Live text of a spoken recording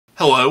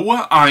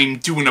Hello, I'm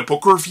doing a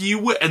book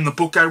review, and the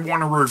book I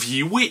want to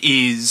review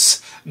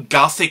is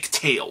Gothic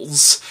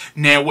Tales.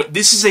 Now,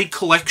 this is a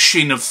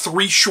collection of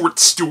 3 short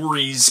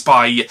stories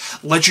by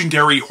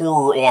legendary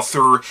horror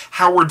author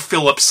Howard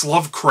Phillips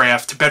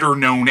Lovecraft, better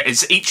known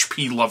as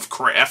H.P.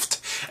 Lovecraft.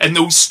 And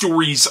those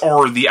stories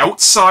are The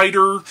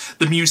Outsider,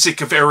 The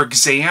Music of Erich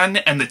Zann,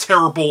 and The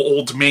Terrible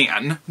Old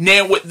Man.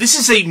 Now, this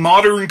is a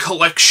modern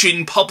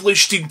collection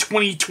published in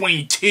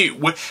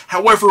 2022.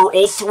 However,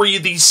 all 3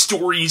 of these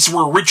stories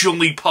were originally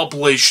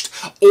published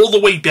all the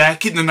way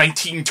back in the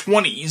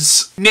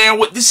 1920s.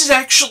 Now, this is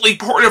actually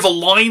part of a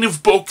line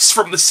of books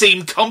from the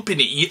same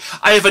company.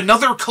 I have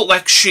another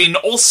collection,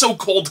 also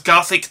called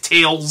Gothic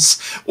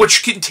Tales,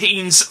 which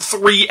contains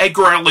 3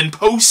 Edgar Allan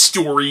Poe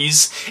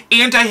stories,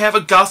 and I have a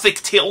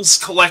Gothic Tales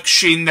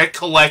collection that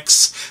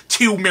collects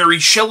 2 Mary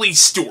Shelley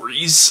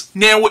stories.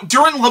 Now,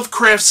 during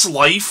Lovecraft's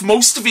life,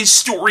 most of his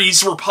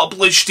stories were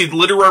published in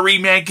literary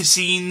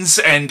magazines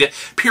and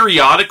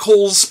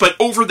periodicals, but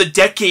over the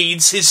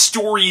decades, his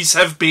stories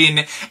have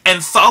been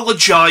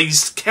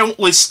anthologized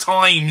countless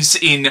times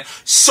in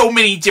so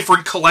many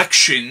different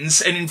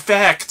collections, and in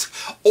fact,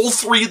 all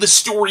 3 of the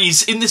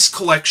stories in this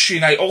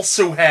collection I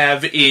also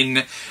have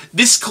in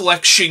this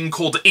collection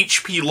called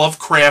H.P.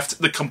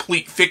 Lovecraft: The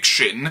Complete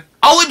Fiction.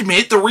 I'll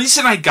admit, the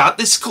reason I got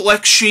this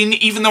collection,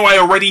 even though I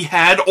already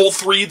had all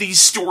 3 of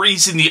these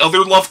stories in the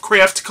other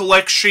Lovecraft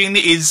collection,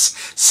 is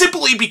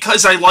simply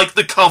because I like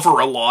the cover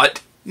a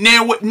lot.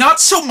 Now, not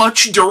so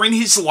much during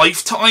his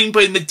lifetime,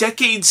 but in the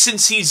decades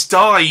since he's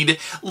died,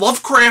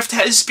 Lovecraft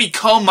has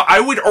become, I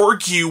would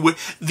argue,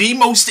 the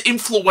most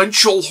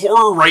influential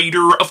horror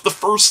writer of the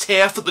first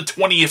half of the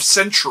 20th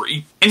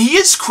century. And he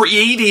has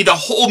created a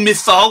whole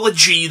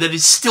mythology that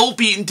is still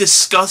being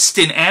discussed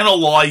and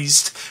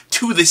analyzed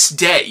to this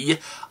day.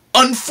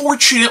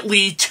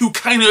 Unfortunately, to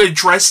kind of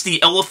address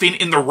the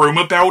elephant in the room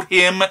about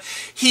him,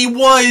 he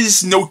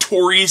was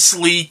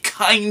notoriously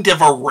kind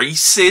of a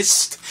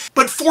racist.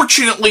 But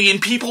fortunately,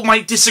 and people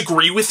might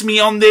disagree with me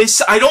on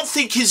this, I don't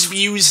think his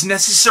views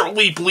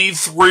necessarily bleed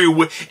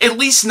through, at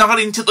least not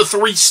into the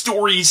 3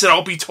 stories that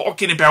I'll be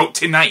talking about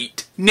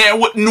tonight.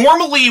 Now,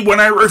 normally when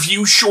I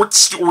review short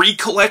story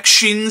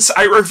collections,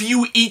 I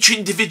review each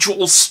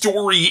individual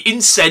story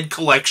in said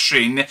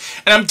collection, and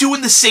I'm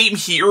doing the same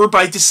here, but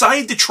I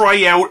decided to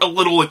try out a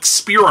little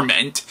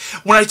experiment.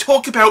 When I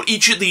talk about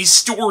each of these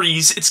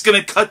stories, it's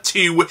gonna cut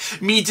to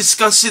me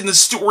discussing the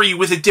story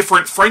with a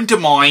different friend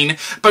of mine,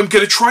 but I'm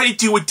gonna try to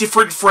do a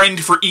different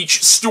friend for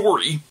each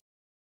story.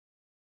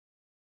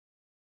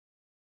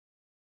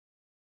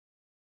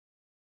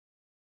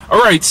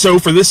 Alright, so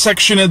for this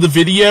section of the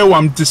video,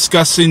 I'm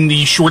discussing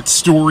the short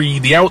story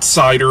The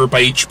Outsider by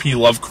H.P.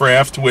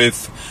 Lovecraft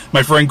with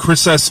my friend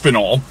Chris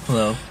Espianl.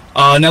 Hello.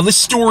 Now, this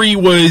story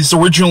was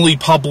originally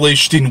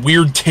published in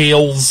Weird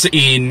Tales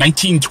in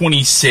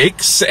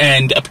 1926,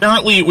 and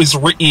apparently it was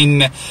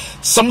written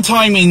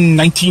sometime in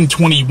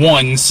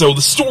 1921, so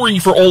the story,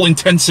 for all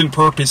intents and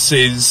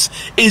purposes,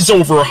 is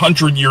over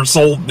 100 years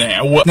old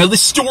now. Now,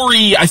 this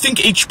story, I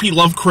think H.P.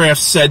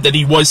 Lovecraft said that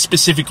he was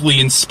specifically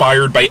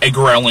inspired by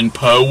Edgar Allan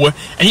Poe,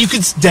 and you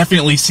can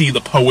definitely see the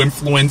Poe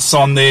influence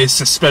on this,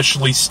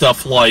 especially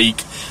stuff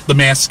like The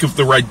Mask of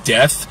the Red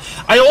Death.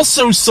 I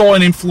also saw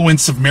an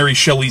influence of Mary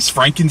Shelley's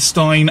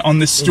Frankenstein on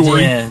this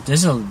story. Yeah,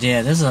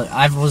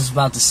 I was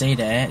about to say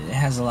that it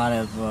has a lot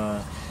of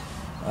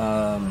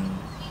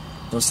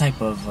those type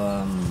of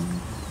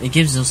it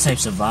gives those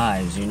types of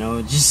vibes, you know.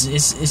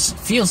 It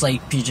feels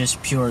like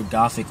just pure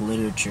Gothic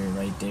literature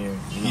right there,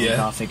 you know. Yeah.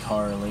 Gothic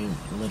horror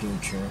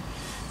literature.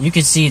 You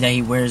could see that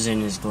he wears it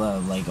in his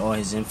glove, like all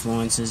his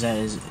influences.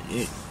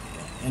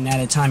 And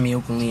at a time he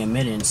openly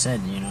admitted and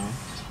said, you know,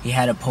 he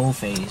had a Poe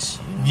face,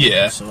 you know?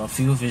 Yeah. So a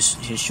few of his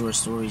short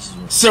stories.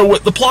 So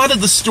the plot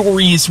of the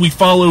story is we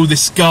follow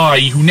this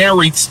guy who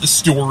narrates the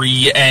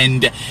story,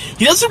 and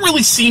he doesn't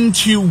really seem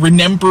to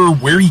remember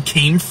where he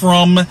came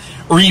from,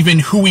 or even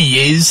who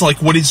he is,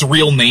 like what his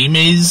real name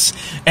is.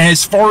 And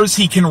as far as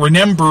he can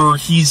remember,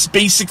 he's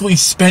basically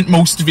spent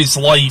most of his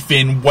life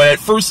in what at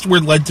first we're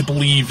led to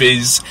believe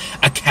is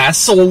a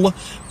castle,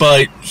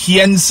 but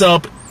he ends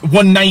up...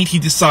 One night he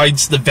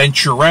decides to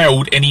venture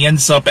out, and he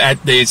ends up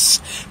at this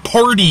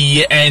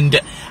party,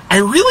 and I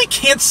really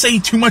can't say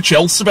too much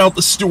else about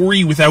the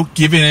story without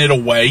giving it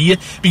away,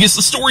 because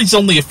the story's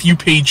only a few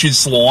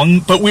pages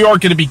long, but we are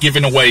going to be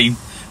giving away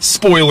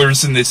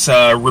spoilers in this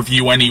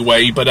review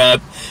anyway.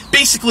 But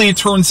basically it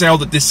turns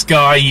out that this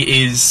guy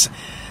is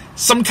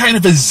some kind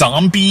of a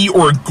zombie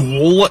or a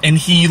ghoul, and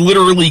he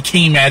literally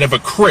came out of a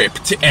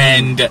crypt,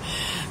 and...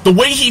 the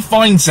way he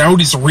finds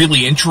out is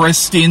really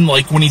interesting.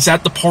 Like, when he's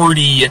at the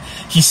party,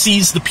 he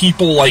sees the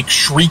people, like,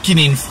 shrieking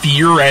in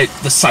fear at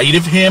the sight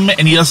of him,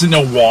 and he doesn't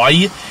know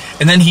why.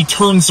 And then he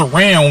turns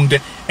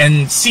around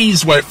and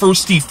sees what at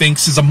first he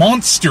thinks is a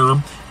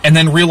monster, and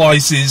then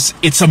realizes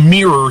it's a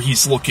mirror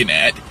he's looking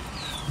at.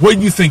 What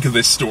do you think of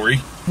this story?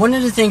 One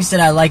of the things that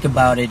I like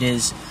about it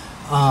is,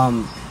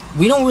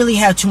 we don't really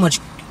have too much,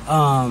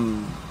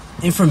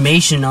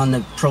 information on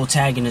the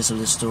protagonist of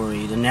the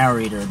story, the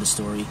narrator of the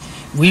story.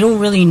 We don't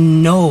really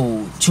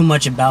know too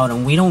much about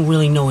him. We don't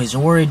really know his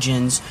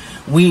origins.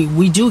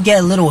 We do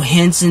get little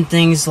hints and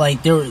things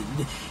like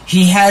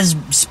he has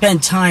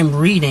spent time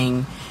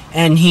reading,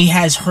 and he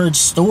has heard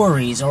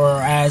stories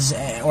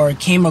or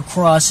came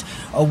across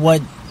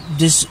what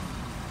this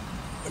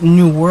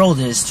new world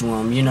is to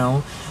him, you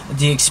know,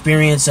 the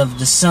experience of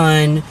the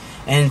sun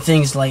and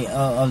things like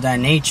of that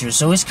nature.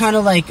 So it's kind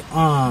of like,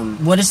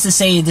 what is to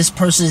say this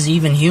person is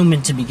even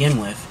human to begin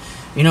with?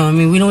 You know, I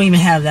mean, we don't even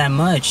have that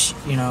much,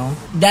 you know.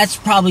 That's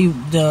probably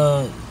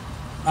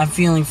I'm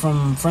feeling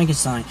from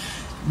Frankenstein.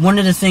 One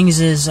of the things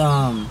is,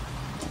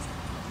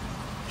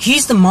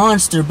 he's the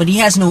monster, but he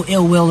has no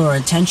ill will or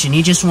intention.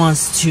 He just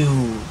wants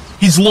to...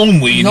 He's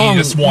lonely, and he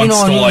just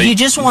wants to, like... He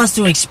just wants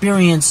to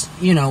experience,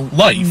 you know...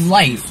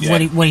 Life.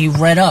 Yeah. What he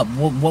read up.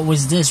 What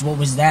was this? What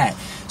was that?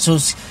 So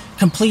it's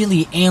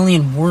completely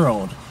alien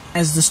world.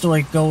 As the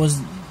story goes,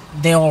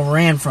 they all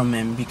ran from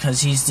him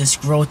because he's this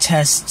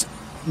grotesque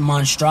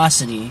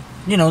monstrosity.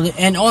 You know,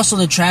 and also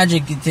the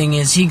tragic thing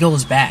is he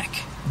goes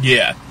back.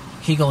 Yeah.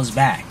 He goes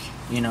back,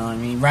 you know what I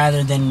mean?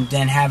 Rather than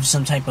have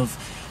some type of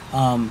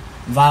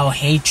vile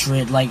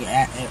hatred like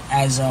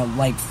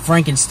like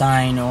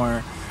Frankenstein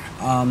or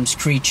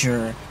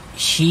creature.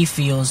 He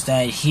feels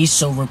that he's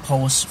so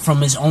repulsed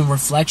from his own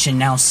reflection,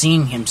 now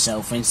seeing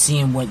himself and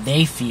seeing what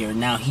they fear.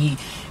 Now he,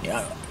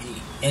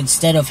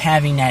 instead of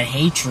having that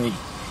hatred,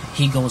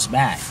 he goes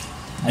back.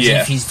 As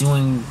if he's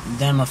doing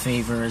them a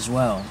favor as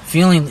well.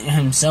 Feeling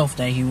himself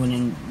that he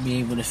wouldn't be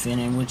able to fit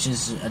in, which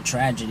is a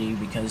tragedy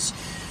because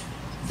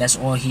that's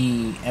all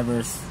he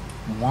ever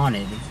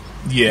wanted.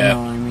 Yeah. You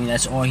know what I mean?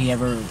 That's all he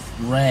ever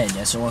read.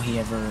 That's all he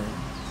ever...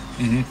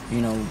 You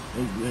know,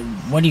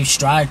 what do you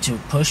strive to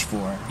push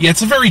for? Yeah,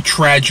 it's a very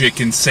tragic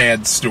and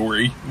sad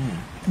story.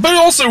 But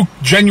also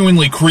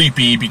genuinely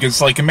creepy because,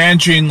 like,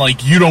 imagine,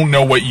 like, you don't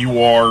know what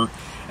you are,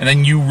 and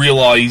then you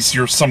realize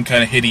you're some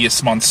kind of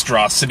hideous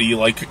monstrosity.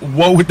 Like,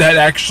 what would that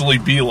actually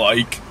be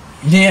like?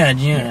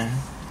 Yeah.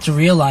 To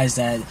realize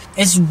that.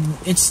 It's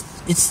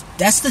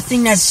that's the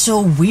thing that's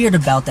so weird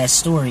about that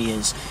story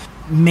is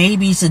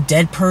maybe it's a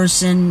dead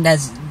person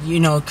that's, you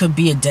know, it could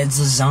be a dead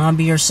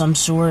zombie or some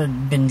sort,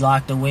 been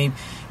locked away.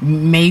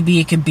 Maybe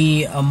it could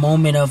be a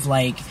moment of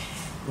like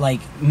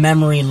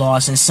memory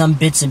loss, and some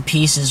bits and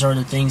pieces are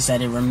the things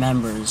that it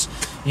remembers.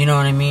 You know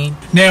what I mean?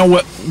 Now,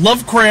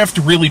 Lovecraft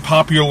really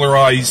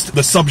popularized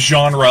the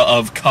subgenre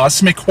of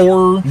cosmic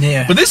horror.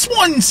 Yeah. But this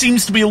one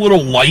seems to be a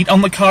little light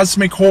on the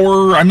cosmic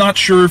horror. I'm not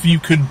sure if you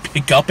could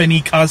pick up any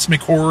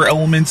cosmic horror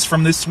elements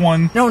from this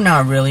one. No,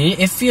 not really.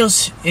 It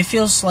feels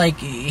like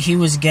he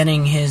was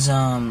getting his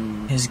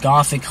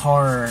Gothic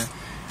horror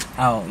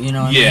out. You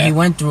know, he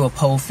went through a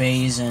Poe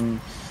phase,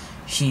 and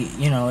he,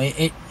 you know,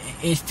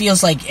 it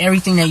feels like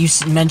everything that you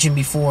mentioned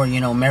before, you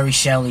know, Mary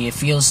Shelley, it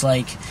feels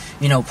like,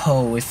 you know,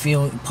 Poe, it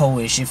feels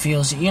Poe-ish, it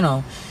feels, you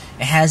know,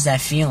 it has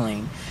that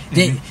feeling.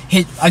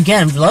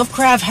 Again,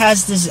 Lovecraft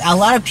has this, a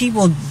lot of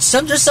people,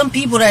 there's some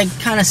people that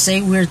kind of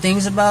say weird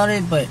things about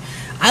it, but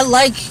I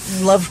like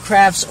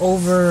Lovecraft's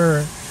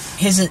over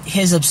his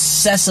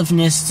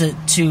obsessiveness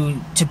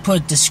to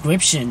put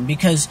description,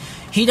 because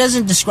he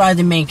doesn't describe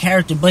the main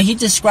character, but he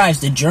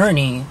describes the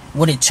journey,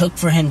 what it took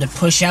for him to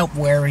push out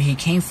wherever he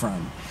came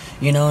from.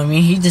 You know what I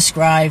mean? He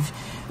described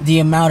the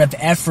amount of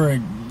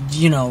effort,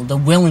 you know, the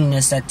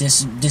willingness that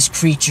this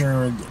creature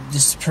or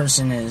this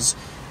person is,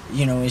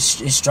 you know, is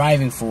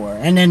striving for.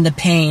 And then the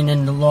pain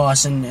and the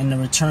loss and the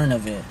return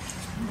of it.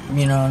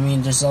 You know what I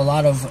mean? There's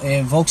it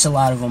evokes a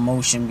lot of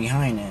emotion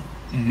behind it.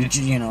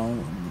 You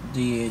know,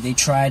 the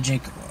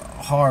tragic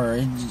horror,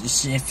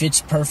 it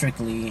fits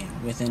perfectly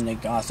within the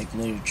Gothic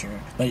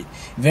literature. But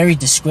very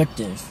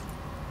descriptive.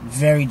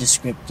 Very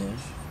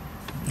descriptive.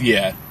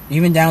 Yeah.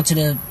 Even down to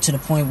the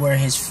point where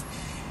his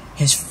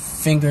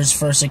fingers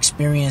first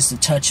experience the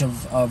touch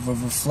of a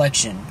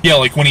reflection. Yeah,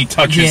 like when he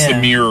touches the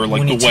mirror,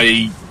 like the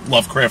way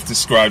Lovecraft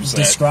describes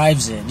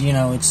it. You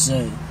know, it's...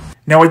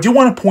 Now, I do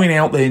want to point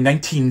out that in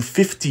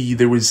 1950,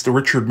 there was the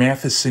Richard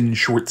Matheson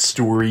short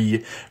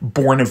story,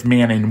 Born of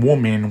Man and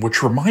Woman,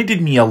 which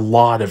reminded me a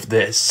lot of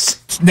this.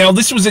 Now,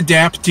 this was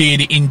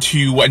adapted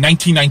into a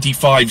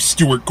 1995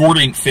 Stuart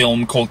Gordon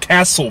film called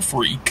Castle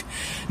Freak.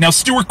 Now,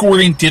 Stuart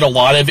Gordon did a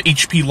lot of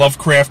H.P.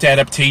 Lovecraft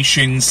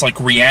adaptations, like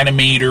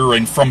Reanimator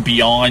and From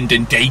Beyond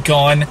and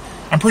Dagon.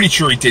 I'm pretty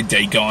sure he did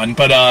Dagon,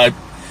 but,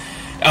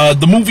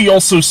 the movie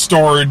also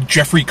starred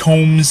Jeffrey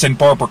Combs and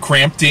Barbara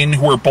Crampton,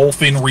 who were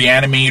both in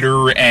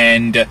Reanimator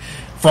and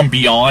From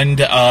Beyond.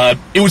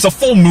 It was a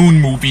Full Moon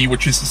movie,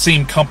 which is the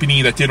same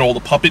company that did all the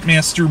Puppet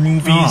Master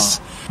movies.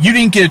 You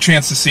didn't get a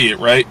chance to see it,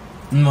 right?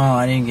 No,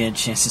 I didn't get a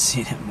chance to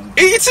see that movie.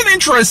 It's an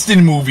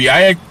interesting movie.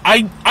 I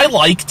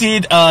liked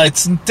it.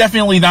 It's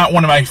definitely not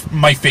one of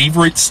my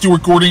favorite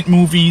Stuart Gordon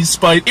movies,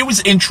 but it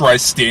was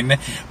interesting.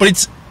 But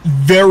it's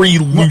very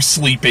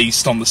loosely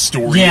based on the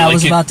story. Yeah, I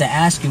was about to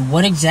ask you,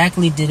 what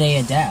exactly did they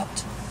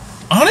adapt?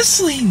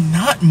 Honestly,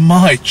 not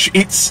much.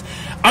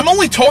 I'm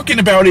only talking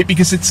about it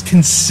because it's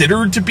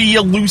considered to be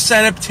a loose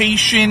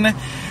adaptation,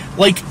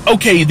 like,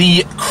 okay,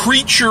 the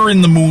creature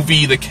in the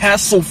movie, the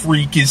castle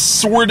freak, is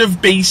sort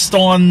of based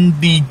on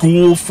the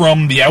ghoul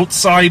from The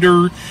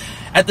Outsider.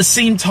 At the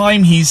same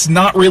time, he's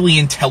not really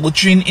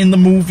intelligent in the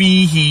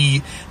movie.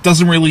 He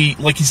doesn't really,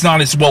 like, he's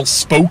not as well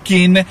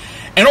spoken.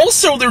 And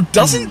also,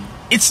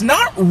 it's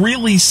not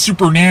really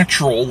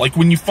supernatural. Like,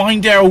 when you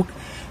find out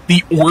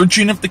the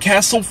origin of the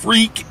castle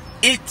freak,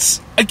 it's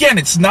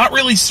not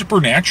really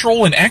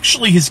supernatural, and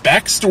actually his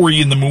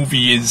backstory in the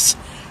movie is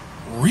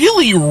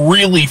really,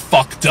 really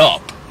fucked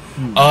up.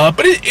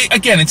 But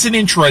it's an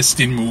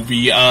interesting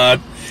movie.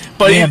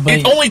 But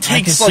it only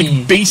takes,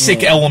 like,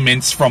 basic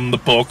elements from the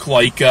book.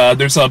 Like,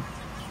 there's a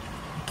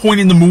point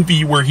in the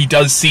movie where he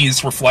does see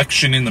his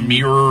reflection in the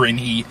mirror, and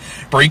he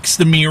breaks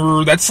the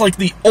mirror. That's, like,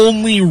 the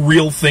only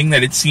real thing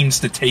that it seems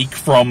to take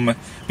from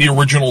the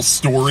original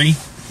story.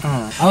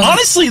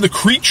 Honestly, the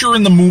creature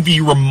in the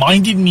movie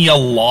reminded me a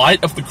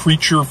lot of the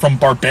creature from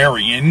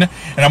Barbarian,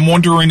 and I'm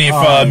wondering if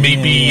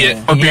maybe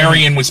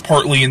Barbarian was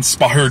partly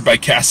inspired by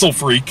Castle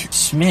Freak.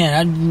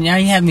 Man, now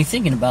you have me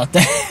thinking about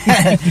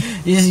that.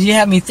 You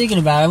have me thinking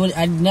about it.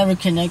 I'd never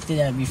connected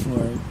that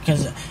before,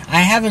 because I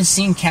haven't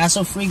seen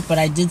Castle Freak, but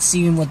I did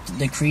see him with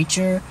the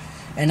creature,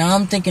 and now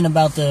I'm thinking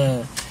about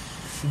the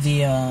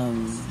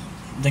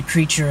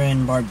creature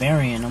in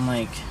Barbarian. I'm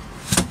like,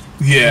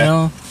 yeah. You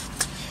know?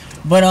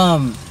 But,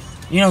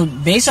 you know,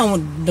 based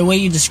on the way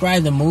you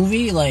describe the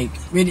movie, like,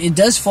 it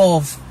does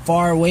fall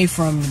far away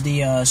from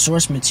the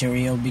source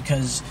material,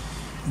 because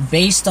at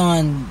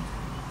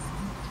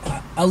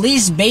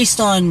least based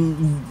on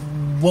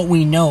what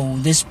we know,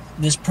 this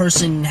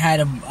person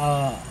had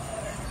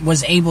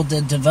was able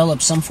to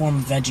develop some form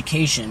of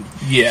education.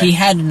 Yeah. He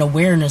had an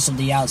awareness of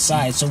the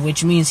outside, so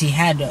which means he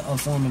had a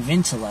form of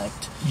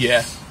intellect.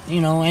 Yeah. You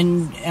know,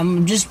 and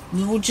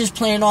we're just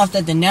playing off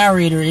that the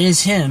narrator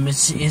is him.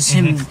 It's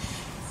him,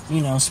 you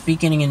know,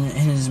 speaking in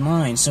his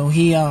mind. So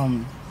he,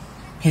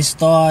 his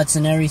thoughts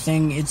and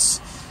everything.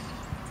 It's,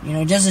 you know,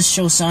 it doesn't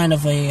show sign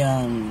of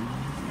a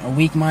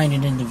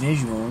weak-minded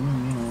individual. You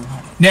know.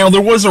 Now,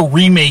 there was a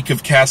remake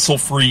of Castle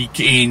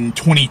Freak in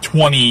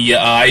 2020.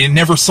 I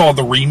never saw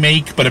the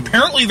remake, but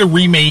apparently the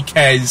remake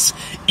has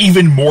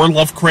even more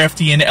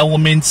Lovecraftian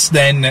elements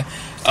than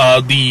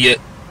the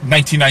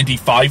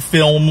 1995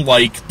 film.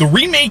 Like, the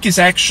remake is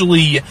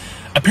actually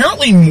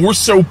apparently more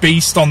so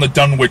based on the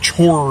Dunwich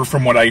Horror,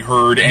 from what I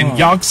heard, and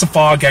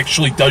Yog-Sothoth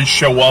actually does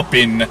show up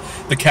in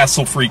the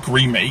Castle Freak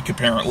remake,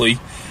 apparently.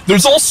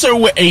 There's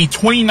also a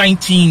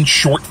 2019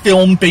 short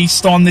film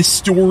based on this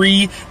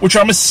story, which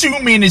I'm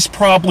assuming is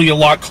probably a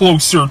lot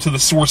closer to the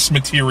source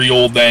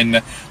material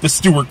than the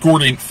Stuart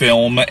Gordon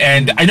film,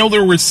 and I know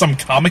there were some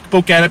comic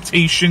book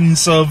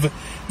adaptations of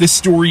this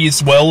story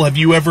as well. Have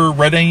you ever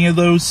read any of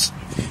those?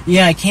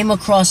 Yeah, I came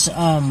across,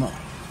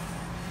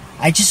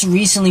 I just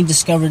recently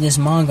discovered this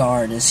manga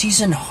artist.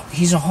 He's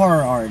a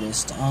horror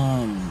artist.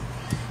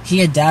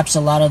 He adapts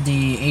a lot of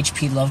the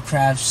H.P.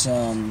 Lovecraft's,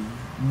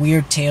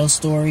 weird tale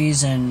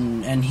stories,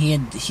 and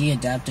he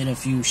adapted a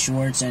few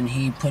shorts, and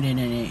he put it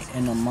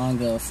in a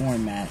manga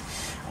format.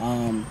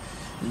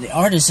 The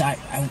artist,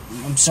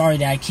 I'm sorry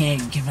that I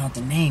can't give out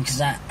the name, because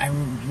I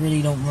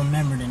really don't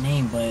remember the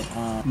name, but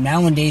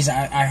nowadays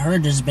I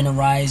heard there's been a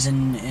rise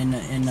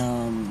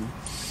in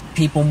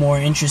people more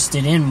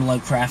interested in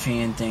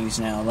Lovecraftian things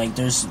now. Like,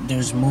 there's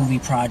movie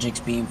projects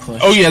being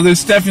pushed. Oh yeah,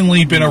 there's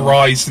definitely been a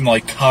rise in,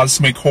 like,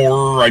 cosmic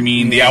horror. I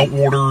mean, the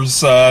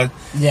Outwaters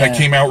that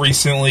came out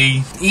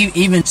recently.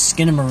 Even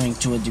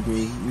Skinamarink to a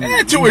degree.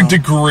 To a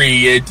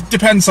degree. It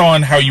depends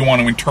on how you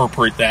want to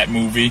interpret that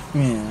movie.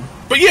 Yeah.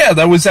 But yeah,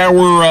 that was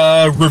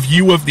our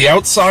review of The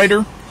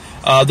Outsider.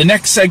 The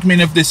next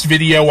segment of this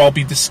video, I'll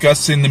be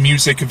discussing the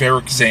music of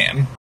Erich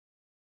Zann.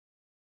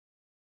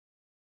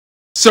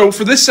 So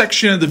for this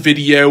section of the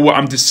video,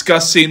 I'm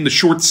discussing the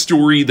short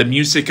story, The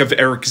Music of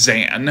Erich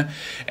Zann,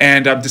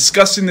 and I'm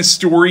discussing this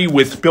story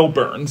with Bill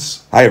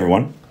Burns. Hi,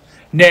 everyone.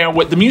 Now,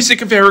 The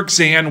Music of Erich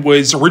Zann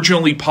was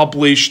originally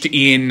published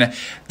in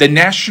the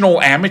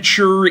National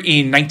Amateur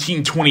in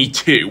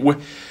 1922.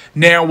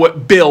 Now,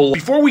 Bill,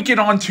 before we get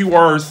on to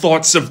our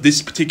thoughts of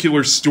this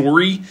particular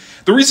story,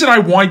 the reason I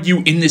wanted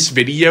you in this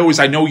video is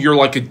I know you're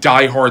like a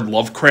diehard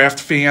Lovecraft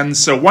fan,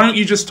 so why don't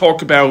you just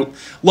talk about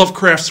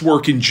Lovecraft's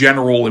work in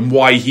general and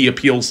why he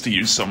appeals to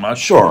you so much?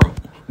 Sure.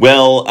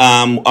 Well,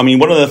 I mean,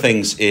 one of the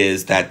things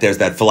is that there's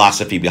that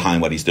philosophy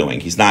behind what he's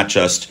doing. He's not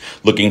just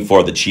looking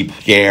for the cheap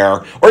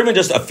scare, or even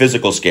just a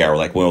physical scare,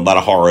 like, well, a lot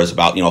of horror is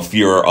about,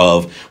 fear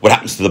of what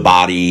happens to the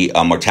body,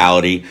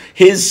 mortality.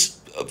 His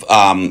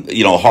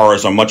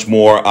horrors are much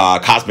more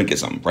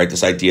cosmicism, right?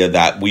 This idea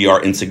that we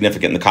are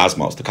insignificant in the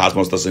cosmos. The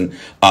cosmos doesn't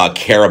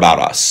care about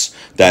us.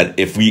 That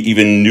if we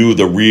even knew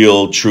the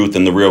real truth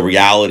and the real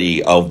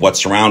reality of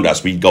what's around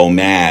us, we'd go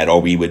mad,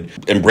 or we would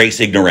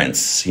embrace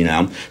ignorance,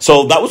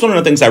 So that was one of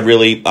the things I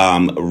really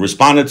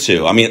responded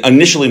to. I mean,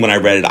 initially when I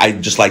read it, I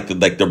just liked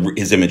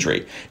his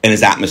imagery and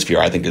his atmosphere.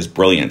 I think is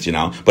brilliant,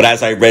 But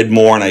as I read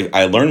more and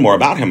I learned more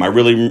about him, I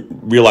really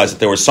realized that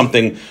there was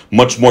something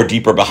much more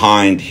deeper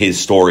behind his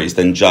stories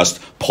than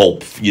just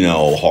pulp,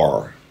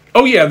 horror.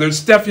 Oh yeah,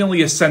 there's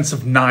definitely a sense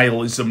of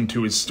nihilism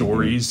to his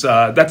stories.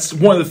 That's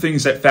one of the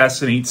things that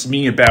fascinates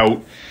me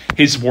about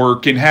his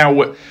work, and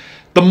how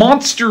the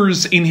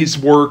monsters in his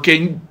work,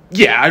 and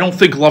yeah, I don't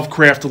think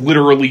Lovecraft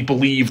literally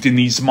believed in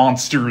these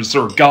monsters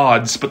or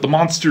gods, but the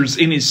monsters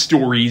in his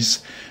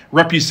stories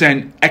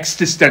represent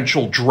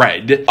existential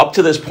dread. Up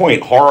to this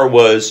point, horror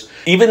was,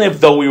 even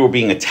if though we were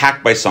being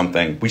attacked by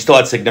something, we still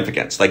had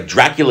significance. Like,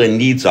 Dracula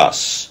needs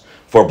us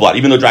for blood.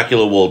 Even though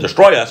Dracula will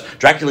destroy us,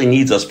 Dracula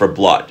needs us for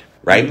blood.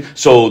 Right?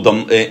 So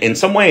in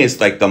some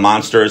ways, like, the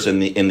monsters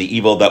and the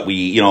evil that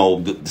we,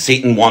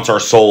 Satan wants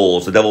our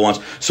souls, the devil wants,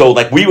 so,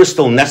 like, we were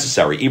still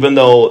necessary. Even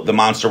though the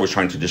monster was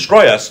trying to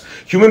destroy us,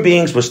 human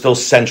beings were still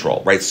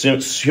central, right? So,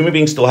 human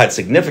beings still had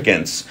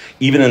significance,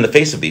 even in the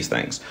face of these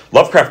things.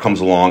 Lovecraft comes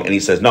along and he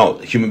says, no,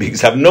 human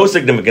beings have no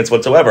significance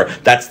whatsoever.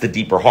 That's the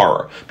deeper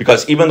horror.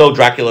 Because even though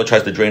Dracula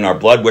tries to drain our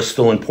blood, we're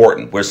still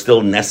important. We're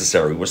still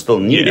necessary. We're still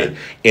needed.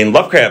 Yeah. In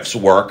Lovecraft's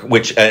work,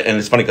 which, and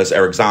it's funny because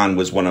Erich Zann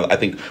was one of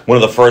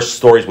the first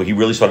stories where he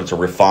really started to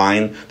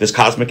refine this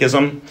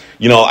cosmicism.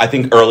 I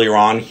think earlier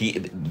on,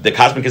 the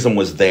cosmicism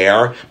was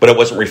there, but it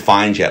wasn't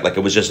refined yet. Like, it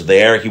was just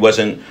there. He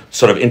wasn't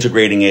sort of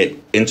integrating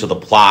it into the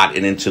plot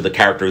and into the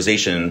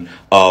characterization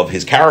of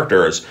his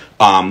characters.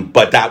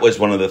 But that was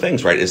one of the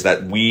things, right, is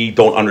that we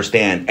don't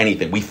understand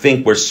anything. We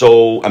think we're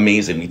so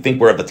amazing. We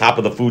think we're at the top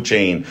of the food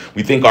chain.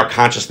 We think our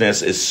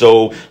consciousness is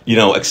so,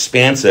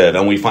 expansive,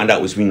 and we find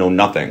out we know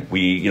nothing.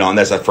 And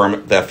there's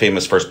that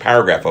famous first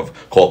paragraph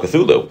of Call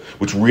Cthulhu,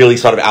 which really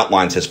sort of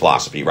outlines his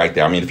philosophy right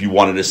there. I mean, if you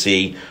wanted to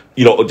see,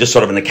 just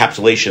sort of an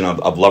encapsulation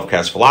of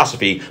Lovecraft's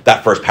philosophy,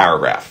 that first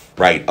paragraph,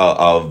 right,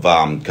 of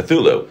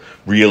Cthulhu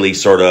really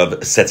sort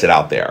of sets it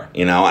out there,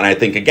 And I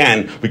think,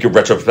 again, we could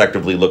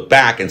retrospectively look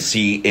back and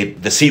see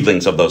the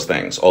seedlings of those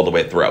things all the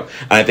way through.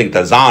 And I think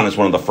that Zann is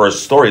one of the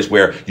first stories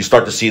where you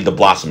start to see the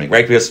blossoming,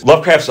 right? Because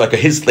Lovecraft's,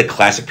 his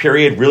classic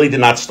period really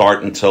did not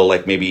start until,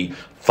 maybe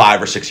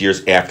 5 or 6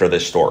 years after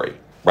this story.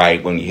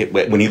 Right, when he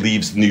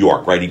leaves New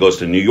York, right, he goes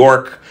to New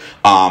York,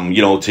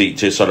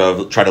 to sort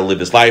of try to live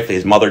his life.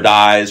 His mother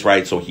dies,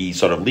 right, so he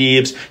sort of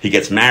leaves. He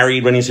gets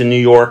married when he's in New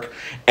York,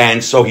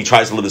 and so he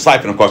tries to live his life.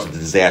 And of course, it's a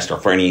disaster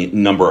for any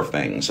number of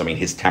things. I mean,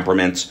 his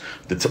temperament,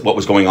 what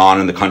was going on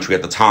in the country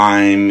at the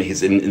time,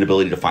 his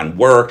inability to find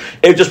work,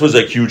 it just was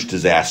a huge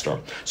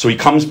disaster. So he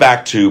comes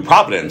back to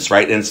Providence,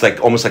 right, and it's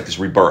almost like this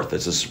rebirth.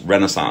 It's this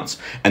renaissance,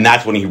 and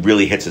that's when he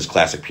really hits his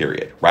classic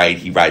period, right?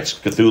 He writes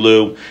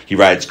Cthulhu, he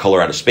writes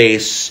Color Out of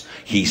Space.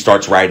 He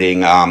starts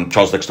writing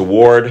Charles Dexter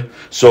Ward.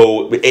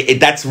 So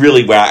that's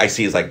really where I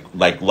see is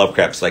like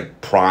Lovecraft's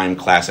prime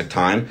classic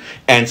time.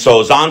 And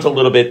so Zann's a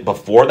little bit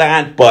before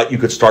that, but you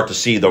could start to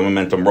see the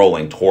momentum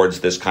rolling towards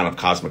this kind of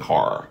cosmic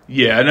horror.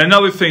 Yeah, and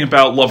another thing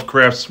about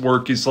Lovecraft's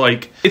work is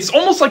it's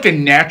almost like a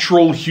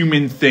natural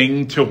human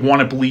thing to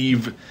want to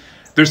believe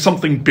there's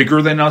something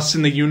bigger than us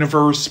in the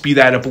universe, be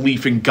that a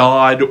belief in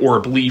God or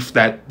a belief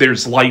that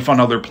there's life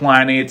on other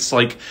planets.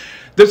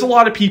 There's a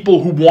lot of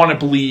people who want to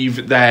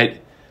believe that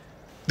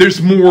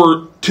there's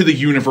more to the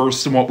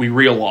universe than what we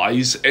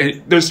realize.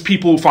 And there's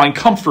people who find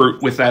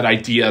comfort with that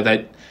idea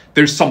that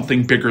there's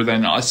something bigger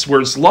than us,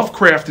 whereas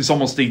Lovecraft is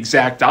almost the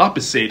exact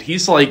opposite.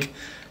 He's like,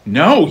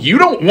 no, you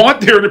don't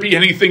want there to be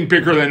anything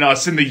bigger than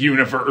us in the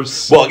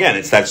universe. Well, again,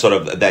 it's that sort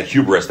of that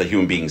hubris that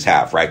human beings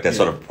have, right? That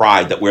sort of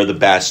pride that we're the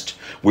best,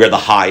 we're the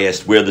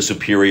highest, we're the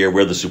superior,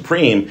 we're the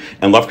supreme.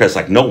 And Lovecraft's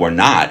like, no, we're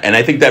not. And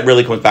I think that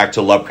really comes back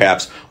to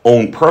Lovecraft's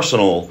own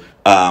personal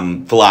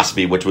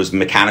philosophy, which was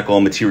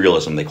mechanical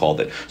materialism, they called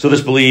it. So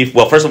this belief,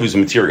 well, first of all, he was a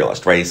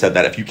materialist, right? He said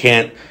that if you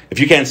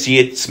can't see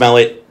it, smell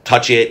it,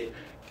 touch it,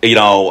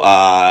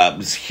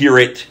 hear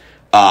it,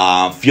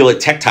 feel it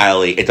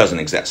tactilely, it doesn't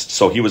exist.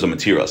 So he was a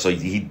materialist. So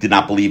he did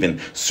not believe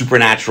in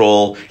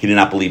supernatural. He did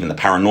not believe in the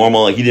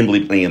paranormal. He didn't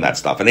believe in any of that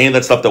stuff. And any of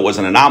that stuff that was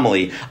an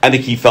anomaly, I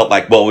think he felt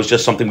like, well, it was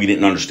just something we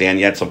didn't understand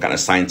yet, some kind of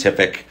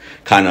scientific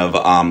kind of,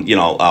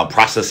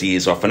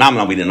 processes or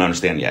phenomena we didn't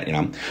understand yet,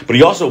 But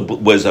he also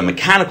was a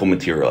mechanical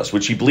materialist,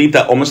 which he believed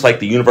that almost like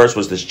the universe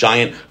was this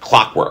giant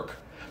clockwork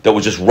that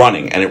was just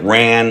running, and it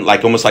ran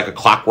almost like a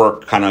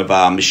clockwork kind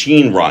of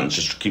machine runs,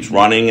 just keeps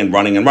running and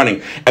running and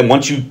running. And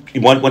once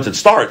it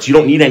starts, you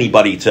don't need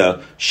anybody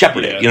to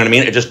shepherd it. You know what I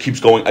mean? It just keeps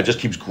going. It just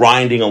keeps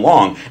grinding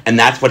along, and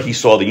that's what he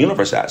saw the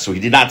universe as. So he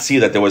did not see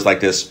that there was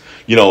this,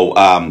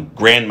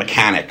 grand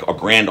mechanic or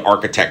grand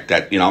architect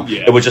that,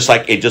 it was just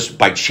it just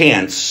by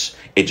chance.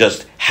 It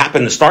just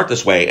happened to start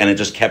this way, and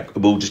it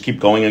will just keep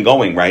going and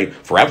going, right,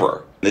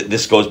 forever.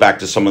 This goes back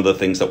to some of the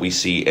things that we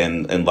see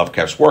in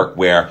Lovecraft's work,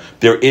 where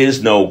there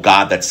is no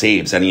God that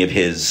saves any of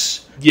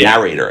his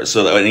narrators,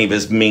 so any of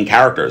his main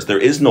characters. There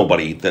is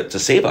nobody to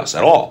save us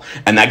at all.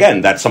 And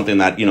again, that's something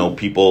that,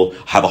 people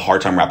have a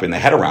hard time wrapping their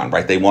head around,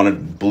 right? They want to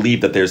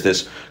believe that there's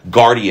this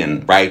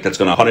guardian, right, that's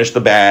going to punish the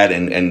bad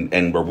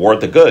and reward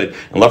the good.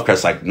 And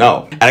Lovecraft's like,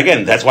 no. And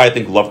again, that's why I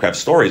think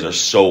Lovecraft's stories are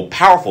so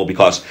powerful,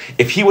 because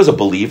if he was a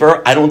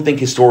believer, I don't think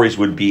his stories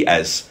would be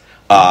as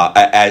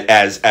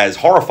as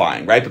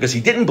horrifying, right? Because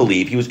he didn't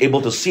believe, he was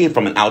able to see it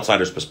from an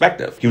outsider's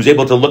perspective. He was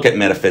able to look at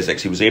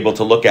metaphysics. He was able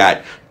to look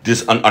at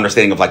this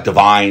understanding of like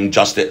divine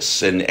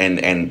justice and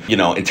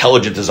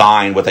intelligent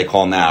design, what they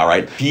call now,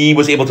 right? He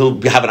was able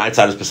to have an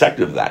outsider's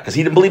perspective of that because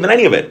he didn't believe in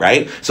any of it,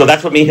 right? So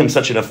that's what made him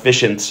such an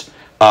efficient,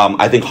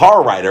 I think,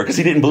 horror writer, because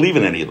he didn't believe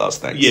in any of those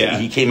things. Yeah.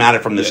 He came at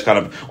it from this kind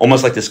of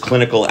almost like this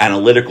clinical,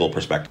 analytical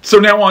perspective. So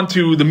now on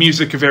to the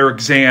music of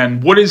Erich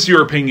Zann. What is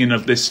your opinion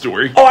of this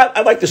story? Oh,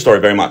 I like this story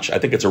very much. I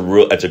think it's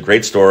a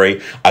great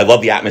story. I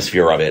love the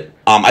atmosphere of it.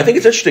 I think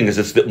it's interesting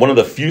because it's one of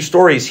the few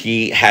stories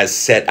he has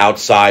set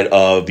outside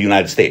of the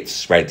United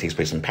States, right? It takes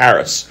place in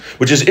Paris,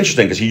 which is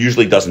interesting because he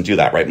usually doesn't do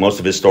that, right? Most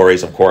of his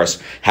stories, of course,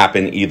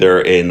 happen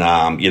either in,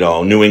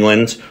 New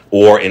England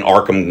or in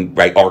Arkham,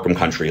 right? Arkham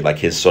country, like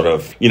his sort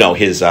of,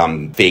 his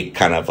fake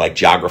kind of like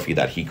geography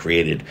that he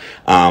created.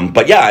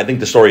 But yeah, I think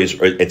the story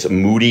it's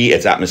moody,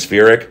 it's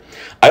atmospheric.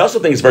 I also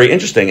think it's very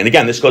interesting. And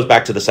again, this goes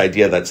back to this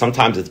idea that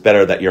sometimes it's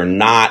better that you're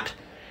not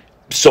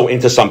so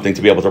into something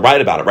to be able to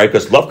write about it, right?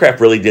 Because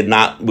Lovecraft really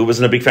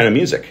wasn't a big fan of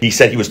music. He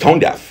said he was tone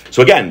deaf.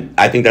 So again,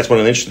 I think that's one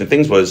of the interesting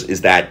things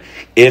is that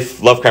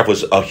if Lovecraft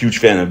was a huge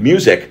fan of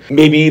music,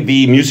 maybe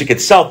the music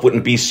itself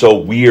wouldn't be so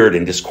weird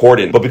and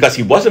discordant. But because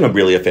he wasn't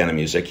really a fan of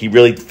music, he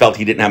really felt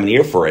he didn't have an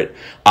ear for it.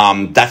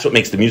 That's what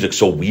makes the music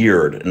so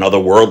weird and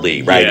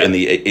otherworldly, right? Yeah. And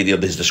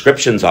his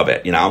descriptions of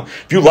it,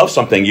 If you love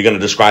something, you're going to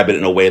describe it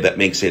in a way that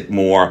makes it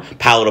more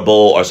palatable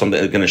or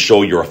something that's going to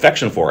show your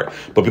affection for it.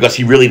 But because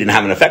he really didn't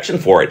have an affection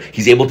for it,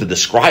 he's able to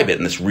describe it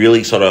in this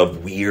really sort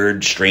of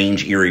weird,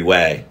 strange, eerie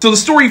way. So the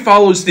story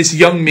follows this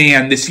young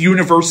man, this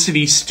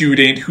university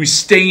student, who's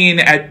staying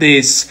at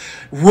this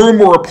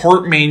room or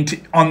apartment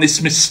on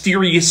this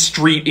mysterious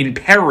street in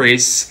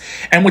Paris.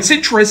 And what's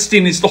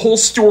interesting is the whole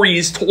story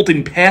is told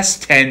in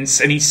past tense,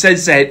 and he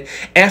says that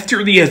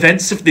after the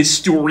events of this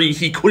story,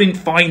 he couldn't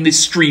find this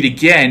street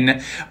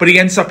again, but he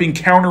ends up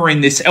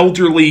encountering this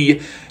elderly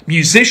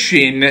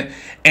musician,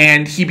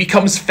 and he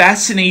becomes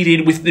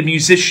fascinated with the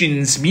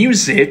musician's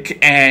music,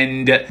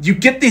 and you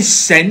get this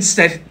sense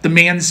that the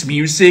man's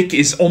music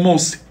is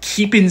almost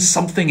keeping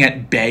something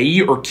at bay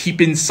or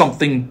keeping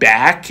something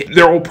back.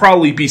 There will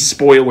probably be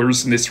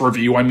spoilers in this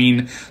review. I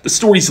mean, the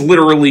story's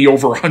literally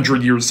over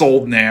 100 years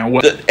old now.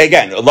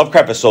 Again,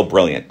 Lovecraft is so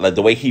brilliant. Like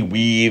the way he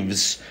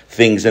weaves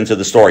things into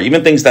the story,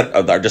 even things that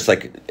are just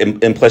like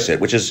implicit,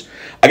 which is,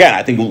 again,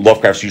 I think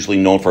Lovecraft's usually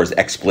known for his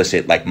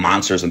explicit like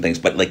monsters and things,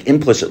 but like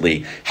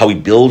implicitly how he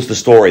builds the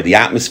story, the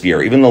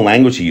atmosphere, even the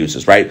language he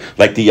uses, right?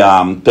 Like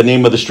the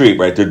name of the street,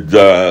 right?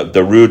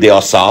 The Rue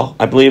des Salles,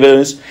 I believe it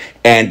is.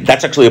 And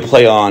that's actually a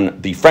play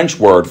on the French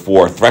word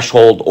for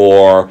threshold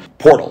or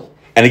portal.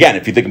 And again,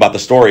 if you think about the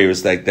story, it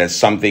was like there's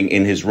something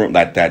in his room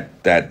that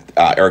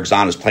Erich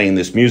Zann is playing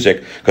this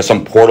music because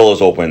some portal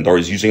is opened, or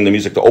he's using the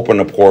music to open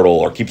a portal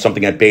or keep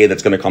something at bay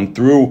that's going to come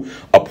through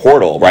a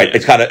portal, right?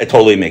 It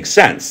totally makes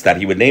sense that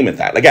he would name it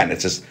that. Again,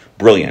 it's just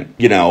brilliant,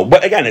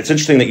 But again, it's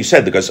interesting that you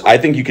said, because I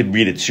think you could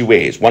read it two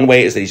ways. One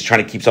way is that he's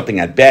trying to keep something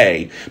at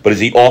bay, but is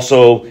he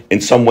also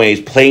in some ways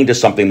playing to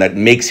something that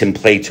makes him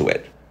play to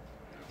it?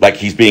 Like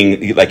he's being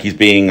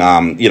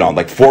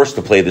forced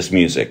to play this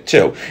music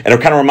too. And it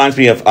kind of reminds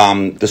me of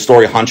the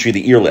story Hantri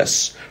the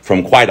Earless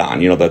from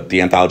Quaidon,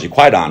 the anthology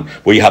Quaidon,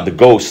 where you have the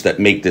ghosts that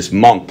make this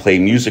monk play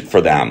music for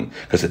them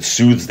because it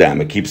soothes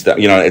them. It keeps them,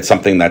 it's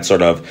something that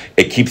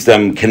it keeps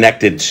them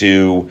connected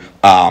to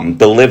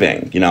the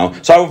living,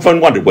 So I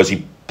often wondered, was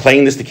he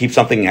playing this to keep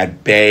something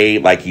at bay,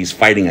 like he's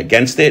fighting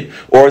against it,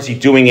 or is he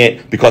doing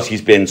it because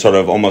he's been sort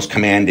of almost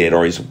commanded,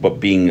 or he's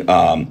being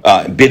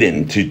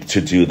bidden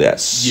to do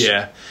this?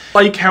 Yeah.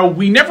 Like how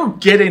we never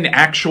get an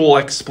actual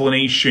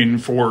explanation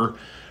for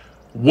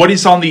what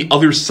is on the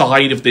other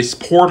side of this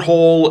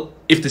porthole,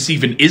 if this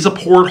even is a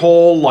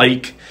porthole,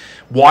 like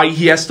why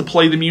he has to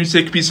play the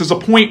music, because there's a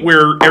point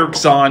where Erich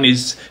Zann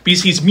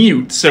because he's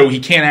mute, so he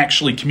can't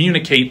actually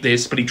communicate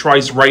this, but he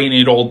tries writing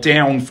it all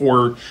down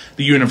for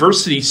the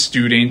university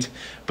student,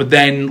 but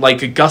then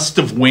like a gust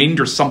of wind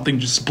or something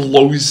just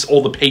blows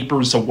all the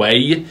papers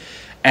away,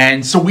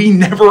 and so we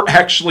never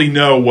actually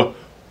know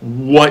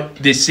what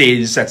this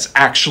is that's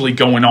actually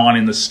going on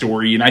in the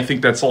story, and I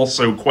think that's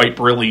also quite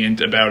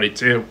brilliant about it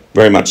too.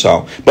 Very much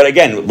so. But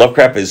again,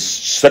 Lovecraft is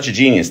such a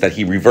genius that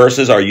he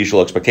reverses our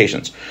usual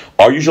expectations.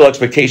 Our usual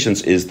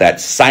expectations is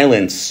that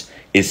silence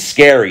is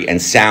scary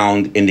and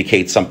sound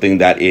indicates something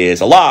that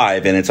is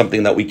alive and it's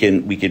something that we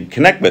can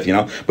connect with,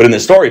 But in the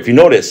story, if you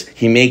notice,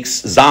 he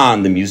makes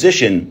Zann, the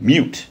musician,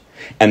 mute.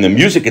 And the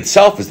music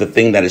itself is the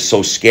thing that is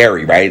so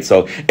scary, right?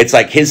 So it's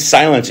like his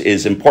silence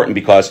is important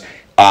because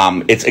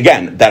it's,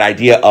 again, that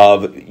idea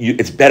of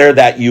it's better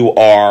that you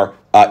are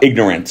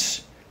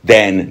ignorant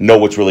than know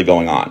what's really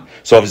going on.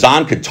 So if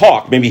Zann could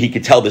talk, maybe he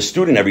could tell the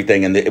student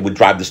everything and it would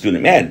drive the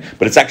student mad.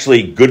 But it's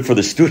actually good for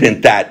the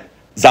student that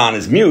Zann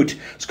is mute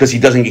because he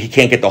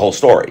can't get the whole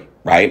story,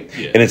 right?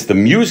 Yeah. And it's the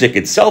music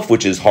itself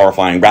which is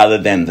horrifying rather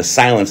than the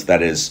silence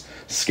that is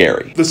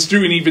scary. The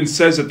student even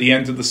says at the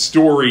end of the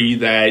story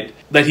that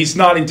he's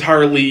not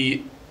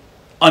entirely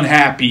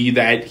unhappy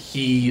that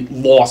he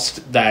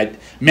lost that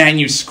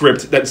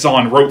manuscript that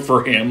Zann wrote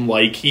for him.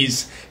 Like,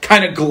 he's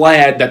kind of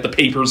glad that the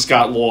papers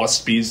got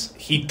lost because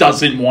he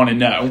doesn't want to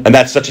know. And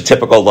that's such a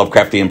typical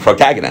Lovecraftian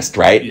protagonist,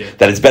 right? Yeah.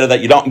 That it's better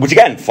that you don't, which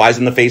again flies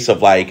in the face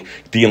of like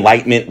the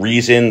Enlightenment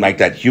reason, like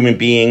that human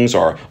beings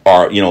are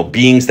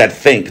beings that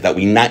think that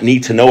we not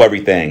need to know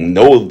everything.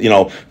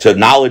 To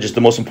knowledge is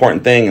the most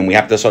important thing, and we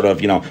have to sort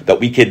of that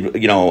we could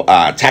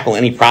tackle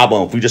any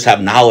problem if we just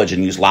have knowledge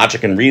and use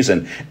logic and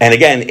reason. And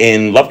again,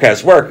 in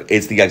Lovecraft's work,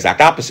 it's the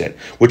exact opposite,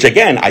 which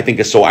again I think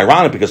is so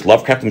ironic because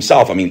Lovecraft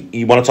himself, I mean,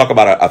 you want to talk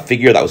about a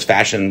figure that was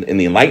fashioned in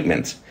the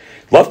Enlightenment.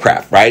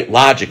 Lovecraft, right?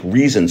 Logic,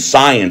 reason,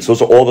 science,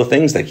 those are all the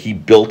things that he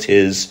built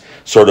his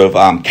sort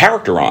of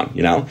character on,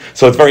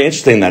 So it's very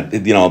interesting that,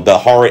 the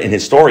horror in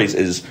his stories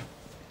is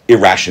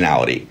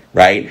irrationality,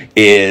 right?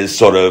 Is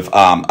sort of,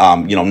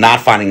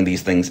 not finding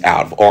these things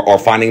out or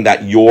finding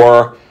that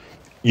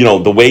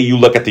the way you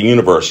look at the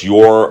universe,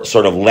 your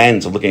sort of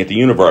lens of looking at the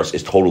universe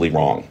is totally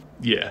wrong.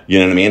 Yeah. You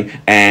know what I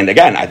mean? And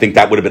again, I think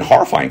that would have been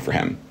horrifying for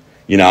him.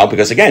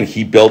 Because again,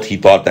 he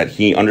thought that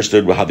he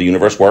understood how the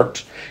universe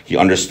worked. He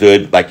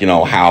understood,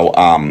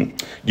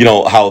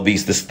 how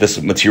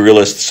this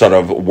materialist sort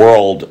of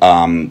world,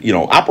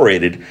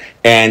 operated,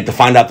 and to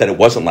find out that it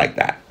wasn't like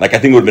that. Like, I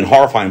think it would have been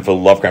horrifying for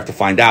Lovecraft to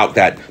find out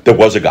that there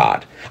was a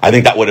God. I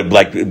think that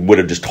would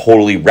have just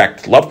totally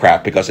wrecked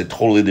Lovecraft because it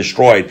totally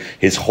destroyed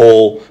his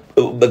whole,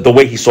 the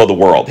way he saw the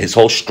world, his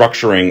whole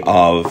structuring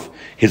of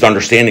his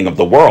understanding of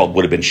the world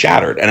would have been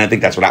shattered. And I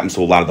think that's what happens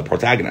to a lot of the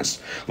protagonists.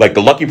 Like,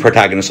 the lucky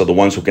protagonists are the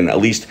ones who can at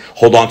least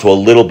hold on to a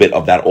little bit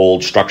of that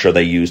old structure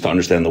they use to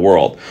understand the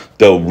world.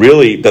 The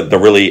really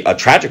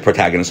tragic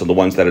protagonists are the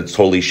ones that it's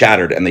totally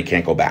shattered and they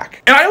can't go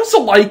back. And I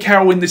also like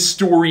how in this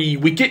story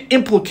we get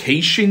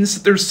implications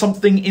that there's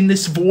something in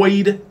this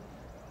void,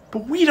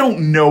 but we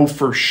don't know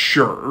for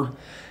sure.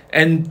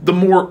 And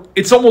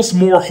it's almost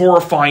more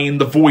horrifying,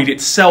 the void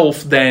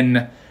itself,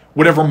 than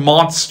whatever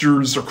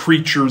monsters or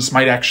creatures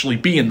might actually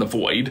be in the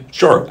void.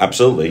 Sure,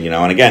 absolutely.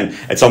 And again,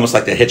 it's almost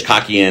like the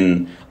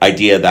Hitchcockian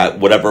idea that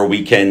whatever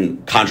we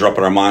can conjure up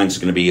in our minds is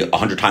going to be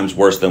 100 times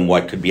worse than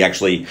what could be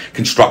actually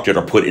constructed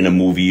or put in a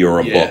movie or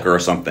a book or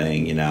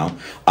something,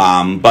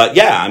 But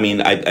yeah, I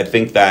mean, I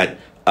think that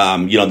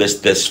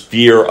this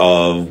fear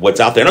of what's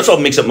out there. And also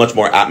makes it much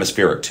more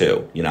atmospheric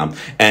too,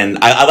 And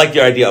I like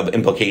the idea of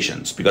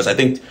implications because I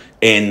think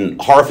in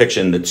horror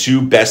fiction, the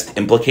two best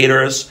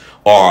implicators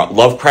are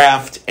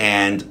Lovecraft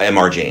and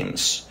M.R.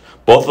 James.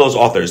 Both of those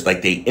authors,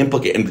 like, they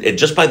implicate, and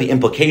just by the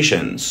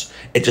implications,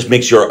 it just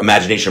makes your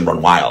imagination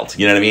run wild.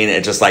 You know what I mean?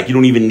 It's just like, you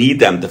don't even need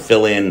them to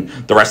fill in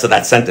the rest of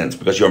that sentence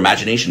because your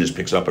imagination just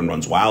picks it up and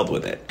runs wild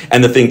with it.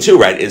 And the thing too,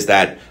 right, is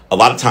that a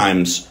lot of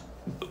times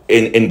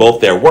in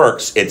both their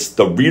works, it's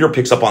the reader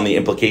picks up on the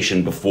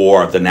implication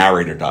before the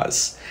narrator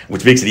does,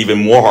 which makes it even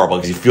more horrible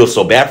because you feel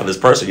so bad for this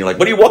person. You're like,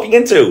 what are you walking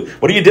into?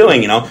 What are you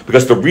doing?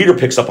 Because the reader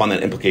picks up on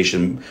that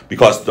implication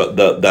because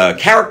the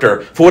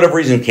character, for whatever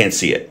reason, can't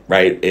see it,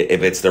 right?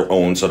 If it's their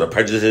own sort of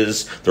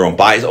prejudices, their own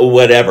bias or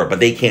whatever, but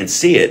they can't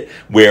see it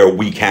where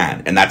we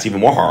can. And that's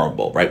even more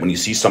horrible, right? When you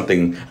see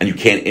something and you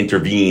can't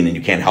intervene and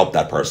you can't help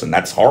that person,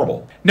 that's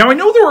horrible. Now, I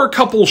know there were a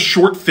couple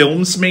short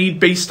films made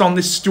based on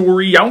this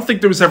story. I don't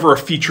think there was ever a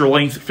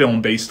feature-length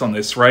film based on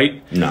this,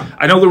 right? No.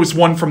 I know there was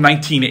one from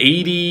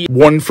 1980.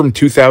 One from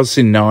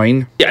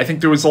 2009. Yeah, I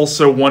think there was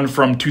also one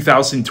from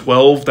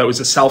 2012 that was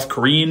a South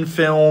Korean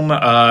film.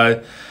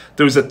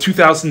 There was a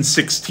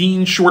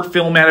 2016 short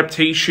film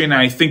adaptation,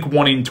 and I think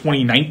one in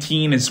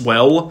 2019 as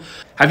well.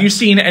 Have you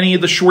seen any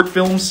of the short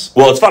films?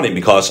 Well, it's funny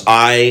because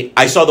I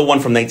saw the one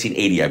from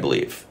 1980, I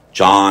believe.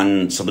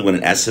 John, something with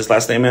an S, his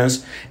last name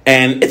is.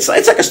 And it's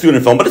like a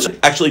student film, but it's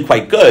actually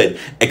quite good,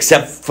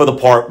 except for the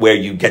part where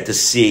you get to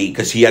see,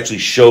 because he actually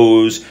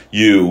shows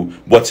you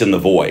what's in the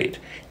void.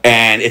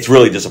 And it's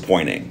really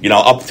disappointing.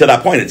 Up to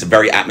that point, it's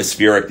very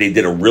atmospheric. They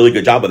did a really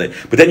good job with it.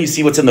 But then you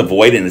see what's in the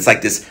void, and it's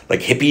like this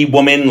hippie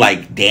woman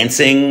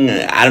dancing.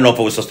 I don't know if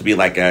it was supposed to be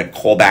like a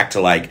callback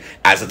to like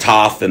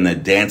Azathoth and the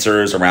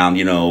dancers around.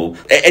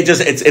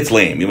 It's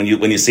lame.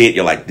 When you see it,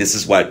 you're like, this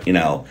is what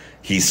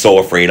he's so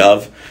afraid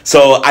of.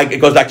 So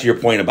it goes back to your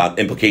point about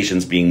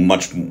implications being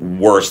much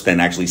worse than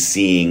actually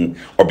seeing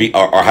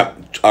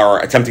or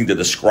attempting to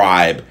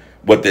describe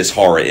what this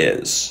horror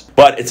is.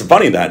 But it's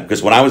funny that,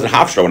 because when I was in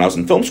Hofstra, when I was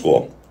in film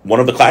school, one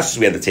of the classes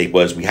we had to take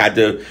was we had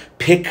to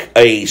pick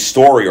a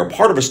story or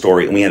part of a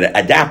story and we had to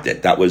adapt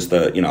it. That was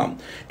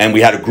and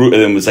we had a group,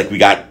 and it was like we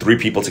got three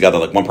people together.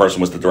 Like, one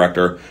person was the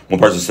director, one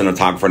person was the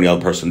cinematographer, and the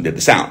other person did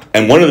the sound.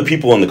 And one of the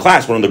people in the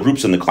class, one of the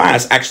groups in the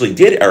class actually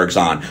did Erich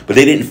Zann, but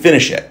they didn't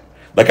finish it.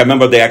 Like, I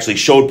remember they actually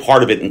showed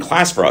part of it in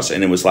class for us,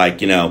 and it was like,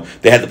 they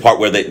had the part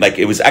where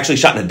it was actually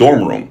shot in a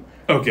dorm room.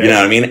 Okay. You know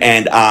what I mean?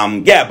 And,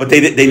 but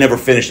they never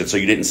finished it, so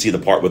you didn't see the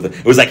part with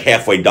it was like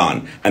halfway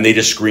done, and they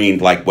just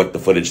screened, what the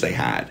footage they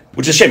had.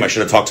 Which is a shame. I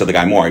should have talked to the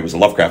guy more. He was a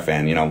Lovecraft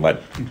fan,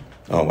 but,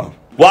 oh well.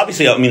 Well,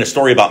 obviously, I mean, a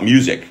story about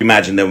music.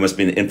 Imagine there must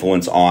be an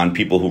influence on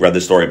people who read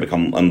the story and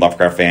become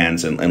Lovecraft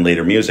fans and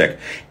later music.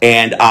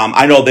 And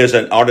I know there's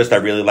an artist I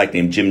really like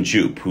named Jim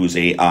Jupe, who's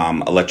a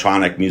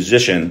electronic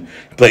musician.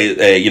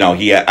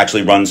 He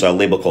actually runs a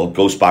label called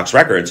Ghostbox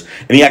Records,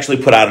 and he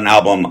actually put out an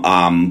album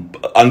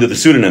under the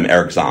pseudonym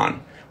Erich Zann,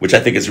 which I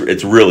think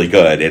it's really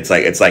good. It's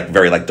like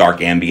very like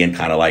dark ambient,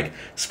 kind of like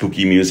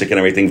spooky music and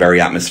everything,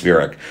 very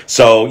atmospheric.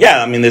 So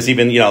yeah, I mean, there's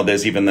even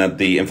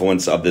the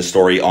influence of this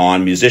story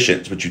on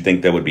musicians, which you'd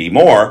think there would be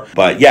more.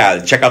 But yeah,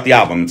 check out the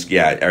album.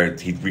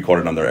 He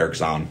recorded under Erich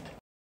Zann.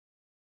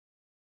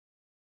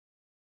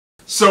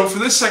 So for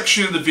this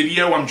section of the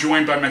video, I'm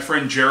joined by my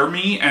friend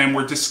Jeremy, and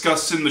we're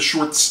discussing the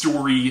short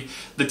story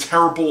The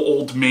Terrible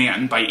Old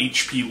Man by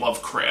H.P.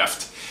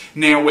 Lovecraft.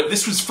 Now,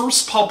 this was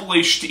first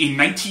published in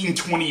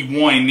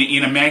 1921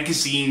 in a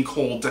magazine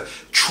called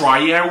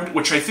Tryout,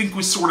 which I think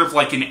was sort of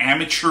like an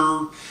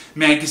amateur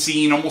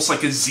magazine, almost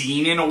like a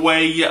zine in a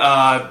way.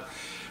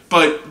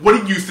 But what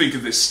did you think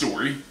of this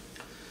story?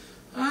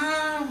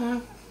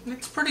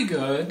 It's pretty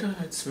good.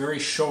 It's very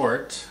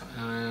short,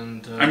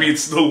 and I mean,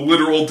 it's the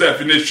literal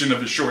definition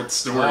of a short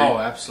story. Oh,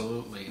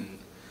 absolutely.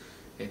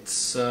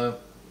 It's I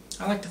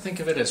like to think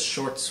of it as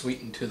short,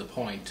 sweet, and to the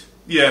point.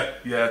 Yeah.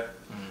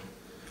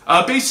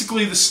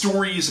 Basically, the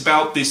story is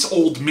about this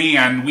old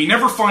man. We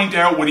never find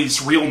out what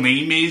his real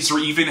name is or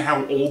even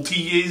how old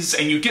he is,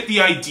 and you get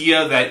the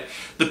idea that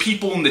the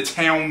people in the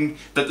town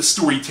that the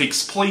story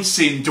takes place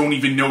in don't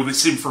even know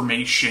this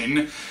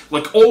information.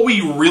 Like, all we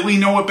really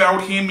know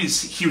about him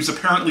is he was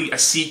apparently a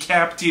sea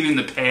captain in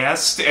the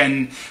past,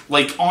 and,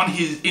 like,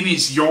 in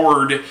his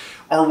yard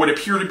are what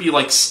appear to be,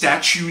 like,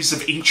 statues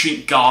of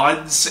ancient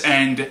gods,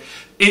 and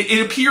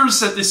it appears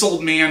that this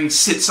old man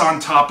sits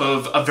on top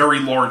of a very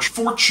large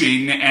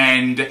fortune,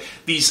 and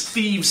these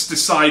thieves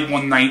decide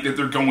one night that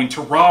they're going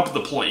to rob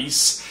the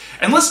place.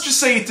 And let's just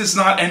say it does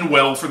not end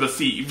well for the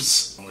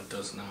thieves. No, it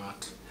does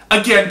not.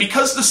 Again,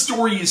 because the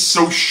story is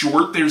so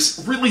short,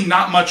 there's really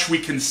not much we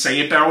can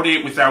say about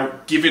it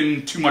without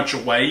giving too much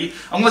away.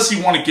 Unless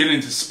you want to get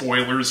into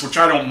spoilers, which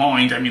I don't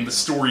mind. I mean, the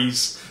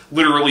story's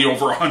literally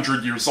over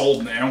 100 years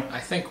old now. I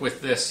think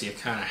with this you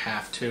kind of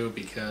have to,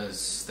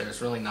 because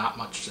there's really not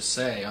much to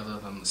say other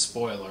than the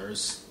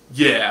spoilers.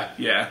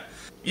 Yeah.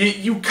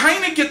 You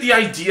kind of get the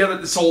idea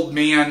that this old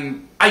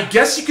man, I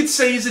guess you could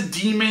say, is a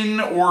demon,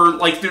 or,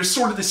 like, there's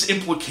sort of this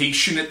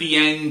implication at the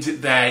end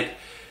that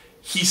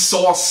he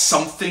saw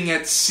something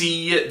at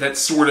sea that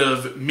sort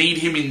of made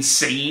him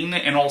insane,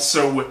 and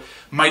also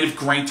might have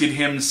granted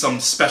him some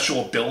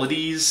special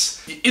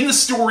abilities. In the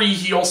story,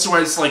 he also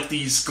has, like,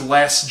 these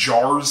glass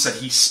jars that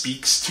he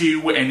speaks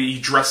to, and he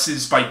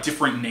dresses by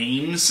different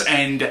names,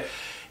 and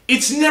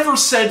it's never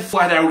said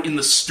flat out in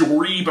the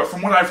story, but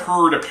from what I've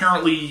heard,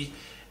 apparently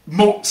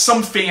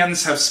some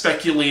fans have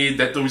speculated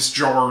that those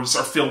jars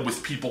are filled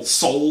with people's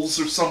souls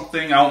or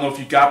something. I don't know if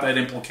you got that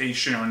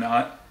implication or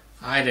not.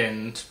 I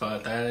didn't,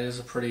 but that is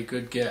a pretty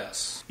good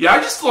guess. Yeah,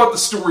 I just thought the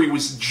story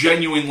was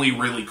genuinely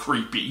really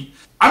creepy.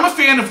 I'm a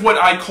fan of what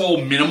I call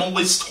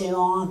minimalist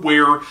horror,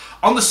 where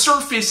on the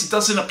surface it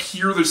doesn't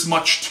appear there's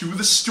much to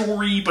the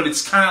story, but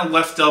it's kind of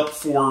left up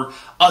for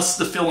us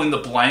to fill in the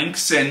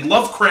blanks, and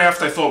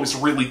Lovecraft I thought was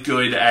really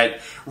good at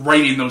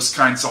writing those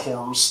kinds of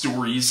horror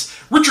stories.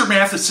 Richard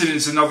Matheson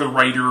is another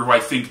writer who I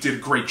think did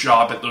a great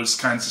job at those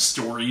kinds of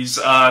stories.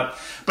 But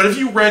have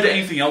you read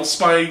anything else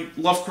by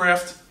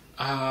Lovecraft?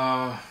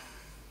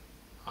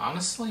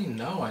 Honestly,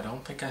 no, I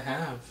don't think I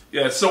have.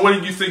 Yeah, so what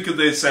did you think of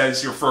this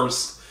as your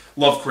first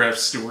Lovecraft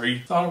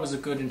story? Thought it was a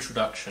good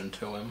introduction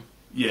to him.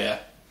 Yeah.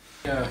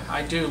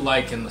 I do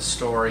like in the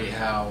story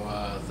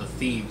how the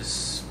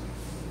thieves,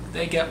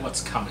 they get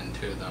what's coming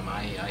to them.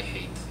 I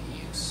hate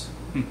thieves.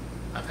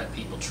 I've had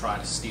people try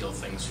to steal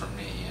things from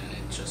me, and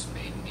it just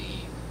made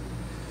me...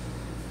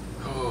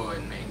 Oh,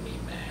 it made me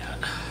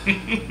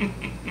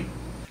mad.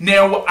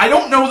 Now, I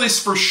don't know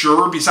this for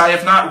sure because I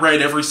have not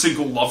read every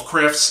single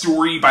Lovecraft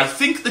story, but I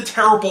think the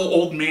terrible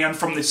old man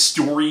from this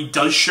story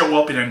does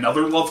show up in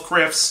another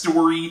Lovecraft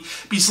story,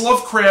 because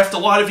Lovecraft, a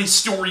lot of his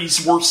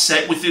stories were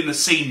set within the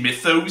same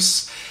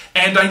mythos,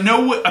 and I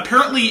know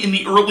apparently in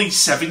the early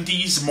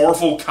 70s,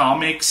 Marvel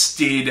Comics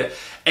did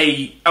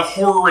a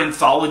horror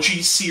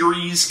anthology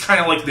series, kind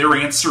of like their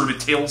answer to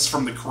Tales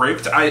from the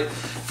Crypt. I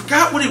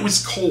forgot what it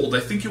was called. I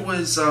think it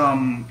was,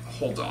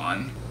 hold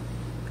on.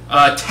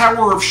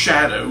 Tower of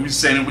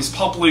Shadows, and it was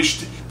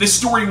published... This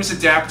story was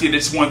adapted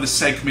as one of the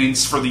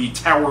segments for the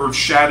Tower of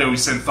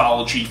Shadows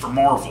anthology for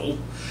Marvel.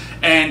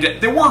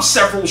 And there were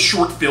several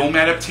short film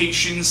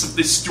adaptations of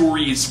this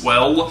story as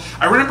well.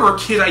 I remember a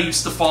kid I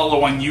used to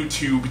follow on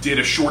YouTube did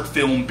a short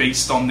film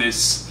based on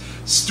this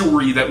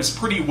story that was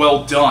pretty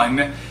well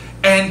done.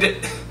 And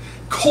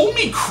call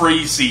me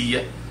crazy,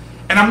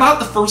 and I'm not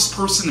the first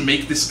person to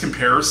make this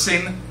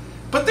comparison,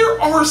 but there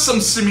are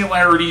some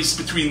similarities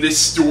between this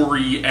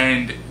story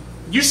and...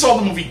 You saw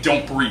the movie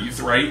Don't Breathe,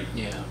 right?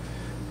 Yeah.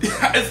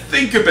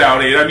 Think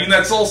about it. I mean,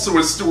 that's also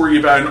a story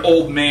about an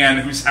old man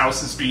whose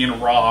house is being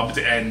robbed,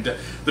 and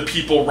the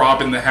people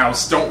robbing the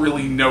house don't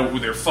really know who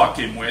they're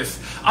fucking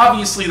with.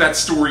 Obviously, that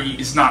story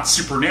is not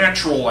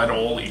supernatural at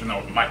all, even though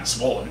it might as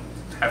well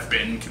have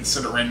been,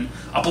 considering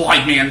a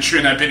blind man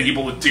shouldn't have been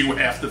able to do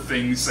half the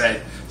things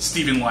that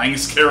Stephen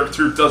Lang's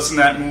character does in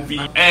that movie.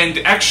 And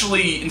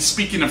actually, in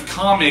speaking of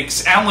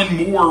comics, Alan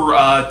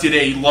Moore did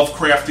a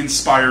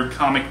Lovecraft-inspired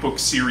comic book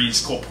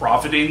series called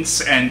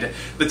Providence, and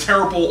the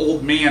terrible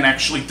old man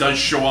actually does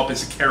show up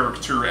as a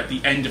character at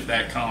the end of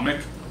that comic.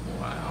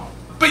 Wow.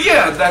 But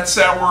yeah, that's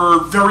our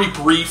very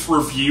brief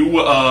review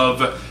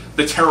of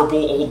The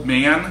Terrible Old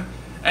Man.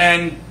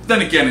 And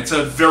then again, it's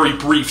a very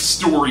brief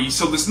story,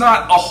 so there's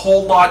not a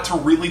whole lot to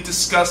really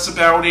discuss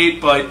about it,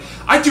 but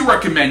I do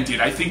recommend it.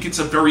 I think it's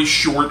a very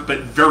short but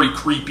very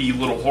creepy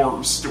little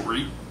horror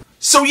story.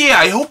 So yeah,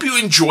 I hope you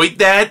enjoyed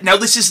that. Now,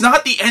 this is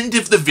not the end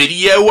of the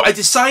video. I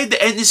decided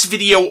to end this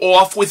video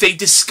off with a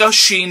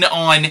discussion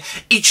on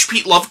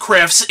H.P.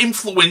 Lovecraft's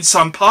influence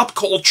on pop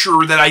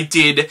culture that I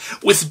did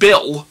with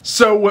Bill.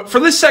 So, for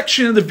this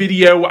section of the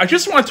video, I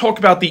just want to talk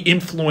about the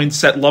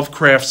influence that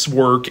Lovecraft's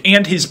work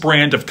and his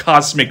brand of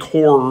cosmic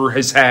horror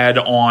has had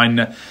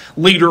on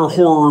later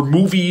horror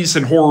movies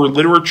and horror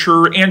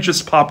literature and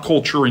just pop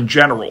culture in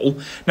general.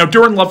 Now,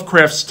 during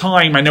Lovecraft's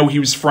time, I know he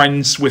was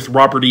friends with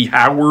Robert E.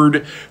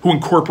 Howard, who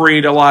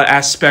incorporated a lot of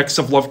aspects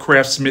of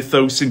Lovecraft's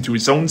mythos into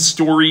his own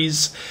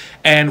stories,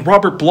 and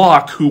Robert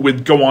Bloch, who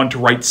would go on to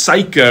write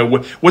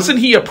Psycho. Wasn't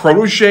he a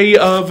protege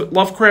of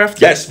Lovecraft?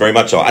 Yes, very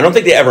much so. I don't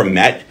think they ever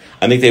met.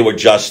 I think they were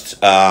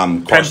just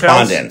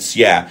correspondents.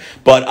 Yeah,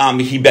 but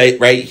he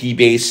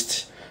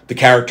based the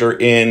character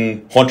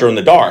in Haunter in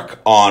the Dark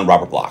on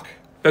Robert Bloch.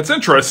 That's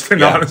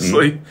interesting,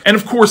 honestly. Mm-hmm. And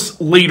of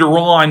course, later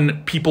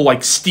on, people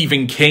like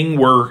Stephen King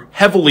were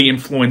heavily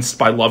influenced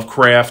by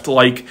Lovecraft.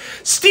 Like,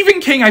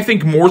 Stephen King, I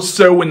think more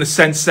so in the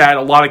sense that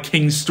a lot of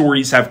King's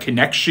stories have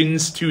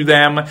connections to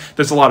them.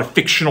 There's a lot of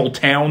fictional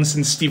towns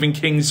in Stephen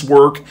King's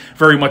work,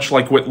 very much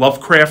like what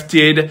Lovecraft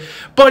did.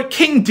 But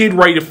King did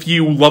write a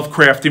few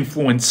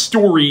Lovecraft-influenced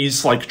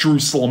stories, like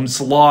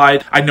Jerusalem's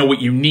Lot, I Know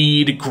What You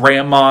Need,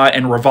 Grandma,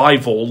 and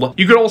Revival.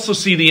 You could also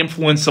see the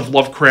influence of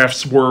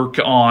Lovecraft's work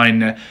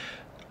on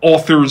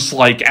authors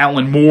like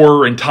Alan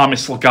Moore and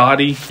Thomas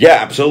Ligotti. Yeah,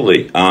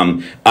 absolutely.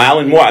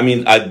 Alan Moore, I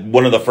mean,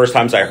 one of the first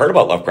times I heard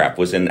about Lovecraft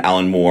was in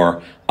Alan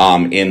Moore,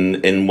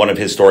 in one of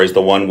his stories,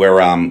 the one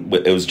where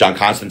it was John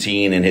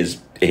Constantine and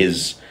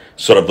his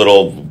sort of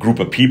little group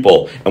of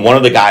people, and one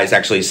of the guys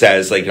actually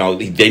says, like, you know,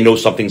 they know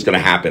something's going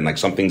to happen, like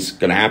something's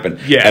going to happen.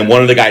 Yeah. And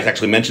one of the guys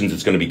actually mentions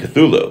it's going to be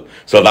Cthulhu.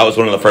 So that was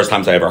one of the first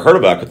times I ever heard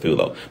about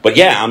Cthulhu. But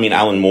yeah, I mean,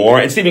 Alan Moore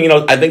and Stephen, you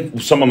know, I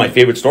think some of my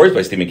favorite stories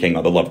by Stephen King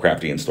are the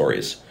Lovecraftian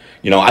stories.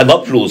 You know, I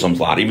love Jerusalem's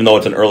Lot, even though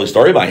it's an early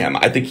story by him.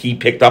 I think he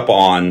picked up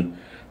on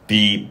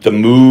the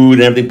mood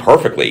and everything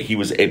perfectly. He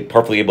was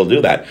perfectly able to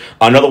do that.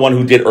 Another one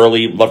who did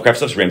early Lovecraft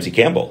stuff is Ramsey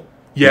Campbell.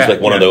 Yeah, he's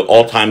like one of the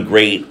all-time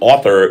great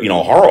horror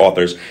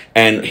authors,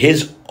 and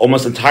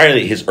almost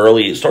entirely his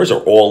early stories are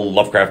all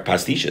Lovecraft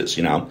pastiches,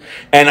 you know.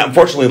 And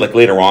unfortunately, like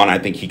later on, I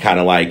think he kind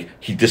of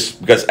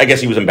because I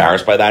guess he was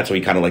embarrassed by that, so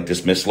he kind of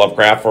dismissed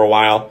Lovecraft for a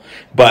while,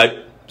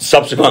 but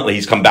subsequently,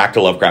 he's come back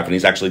to Lovecraft, and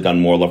he's actually done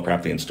more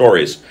Lovecraftian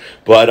stories.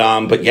 But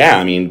yeah,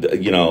 I mean,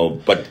 you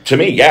know, but to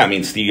me, yeah, I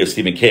mean,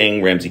 Stephen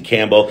King, Ramsey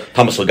Campbell,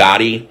 Thomas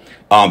Ligotti,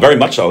 very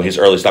much so. His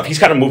early stuff, he's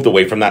kind of moved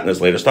away from that in his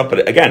later stuff.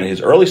 But again,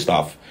 his early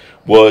stuff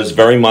was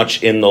very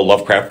much in the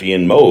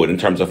Lovecraftian mode in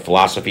terms of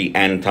philosophy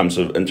and in terms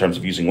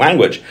of using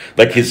language.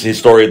 Like his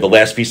story, The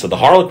Last Feast of the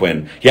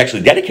Harlequin, he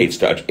actually dedicates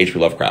to H.P.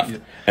 Lovecraft,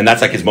 and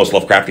that's like his most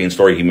Lovecraftian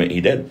story he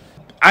did.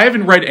 I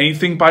haven't read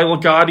anything by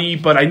Ligotti,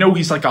 but I know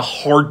he's like a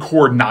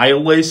hardcore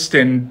nihilist,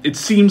 and it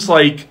seems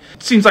like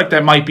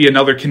that might be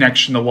another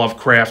connection to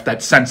Lovecraft,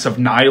 that sense of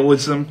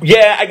nihilism.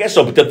 Yeah, I guess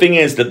so. But the thing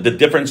is, the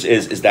difference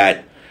is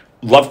that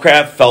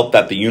Lovecraft felt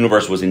that the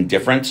universe was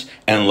indifferent,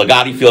 and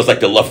Ligotti feels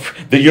like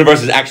the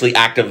universe is actually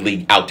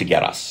actively out to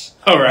get us.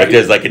 All right. Like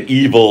there's like an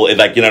evil,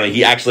 like, you know,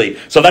 he actually,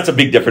 so that's a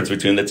big difference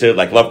between the two.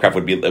 Like Lovecraft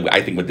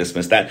would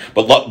dismiss that,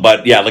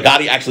 but yeah,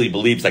 Ligotti actually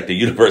believes like the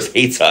universe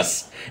hates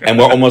us, and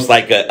we're almost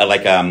like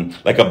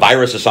a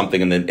virus or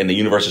something, and the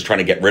universe is trying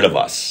to get rid of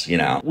us. You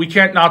know, we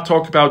can't not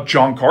talk about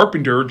John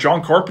Carpenter.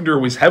 John Carpenter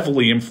was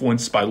heavily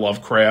influenced by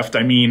Lovecraft.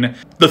 I mean,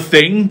 The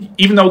Thing,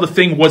 even though The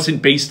Thing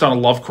wasn't based on a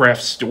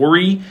Lovecraft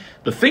story,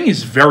 The Thing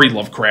is very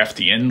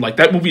Lovecraftian. Like,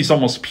 that movie's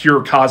almost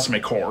pure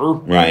cosmic horror.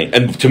 Right.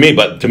 And to me,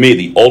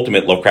 the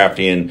ultimate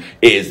Lovecraftian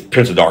is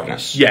Prince of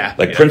Darkness. Yeah.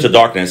 Like, Prince of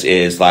Darkness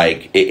is,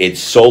 like, it's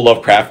so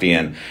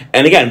Lovecraftian.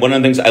 And again, one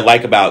of the things I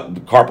like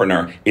about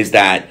Carpenter is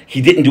that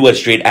he didn't do a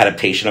straight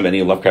adaptation of any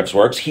of Lovecraft's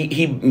works.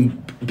 He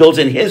builds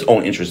in his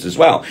own interest as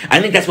well.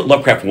 I think that's what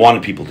Lovecraft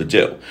wanted people to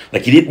do.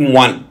 Like, he didn't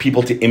want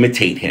people to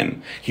imitate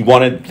him. He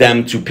wanted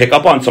them to pick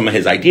up on some of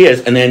his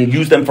ideas and then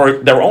use them for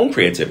their own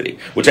creativity,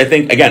 which I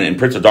think, again, in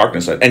Prince of Darkness,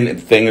 Darkness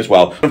and thing as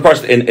well. Of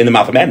course, in The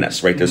Mouth of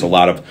Madness, right? There's a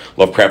lot of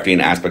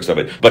Lovecraftian aspects of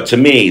it. But to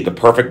me, the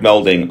perfect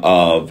melding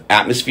of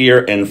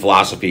atmosphere and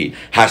philosophy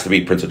has to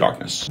be Prince of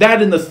Darkness.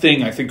 That and The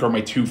Thing, I think, are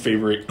my two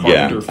favorite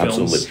Carpenter films.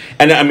 Absolutely.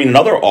 And I mean,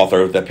 another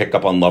author that picked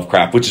up on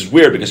Lovecraft, which is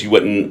weird because you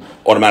wouldn't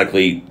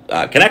automatically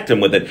connect him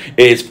with it,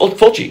 is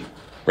Fulci.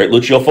 Right,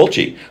 Lucio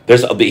Fulci.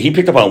 He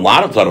picked up on a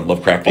lot of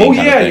Lovecraftian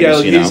kind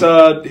of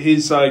things,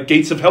 his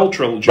Gates of Hell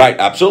trilogy. Right,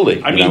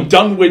 absolutely. I mean,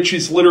 Dunwich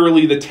is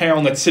literally the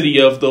town that City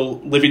of the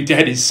Living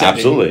Dead is set in.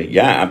 Absolutely,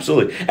 yeah,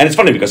 absolutely. And it's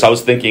funny because I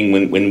was thinking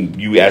when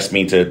you asked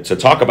me to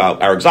talk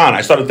about Erich Zann,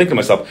 I started thinking to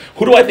myself,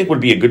 who do I think would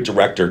be a good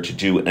director to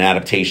do an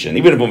adaptation,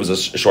 even if it was a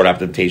short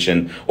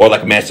adaptation or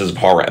like a Masters of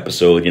Horror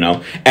episode,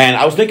 And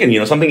I was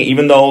thinking, something,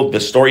 even though the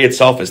story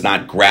itself is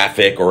not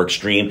graphic or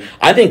extreme,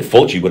 I think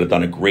Fulci would have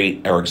done a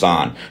great Erich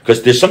Zann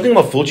because there's something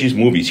about Fulci's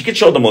movies. He could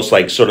show the most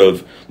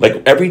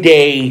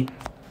everyday,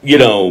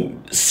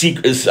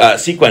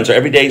 sequence or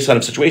everyday sort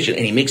of situation,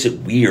 and he makes it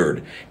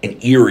weird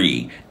and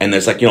eerie. And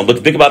there's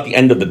think about the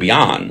end of The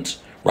Beyond,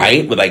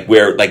 right? With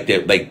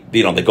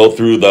they go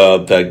through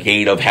the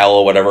gate of hell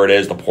or whatever it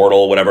is, the portal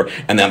or whatever,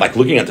 and then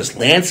looking at this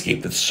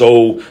landscape that's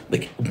so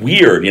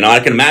weird. I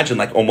can imagine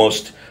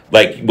almost.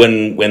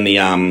 When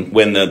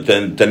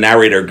the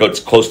narrator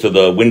gets close to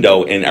the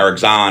window in Erich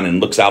Zann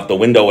and looks out the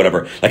window,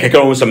 whatever. I can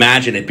almost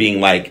imagine it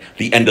being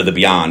the end of The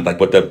Beyond,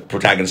 what the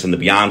protagonist in The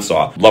Beyond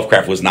saw.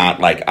 Lovecraft was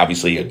not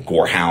obviously a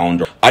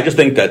gorehound. I just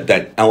think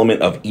that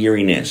element of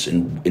eeriness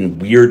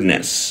and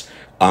weirdness.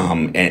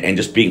 And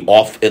just being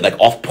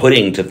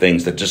off-putting to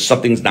things that just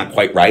something's not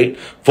quite right.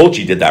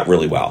 Fulci did that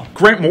really well.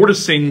 Grant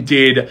Morrison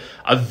did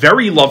a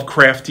very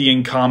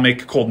Lovecraftian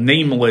comic called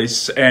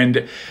Nameless,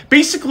 and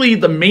basically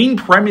the main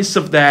premise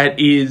of that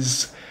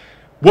is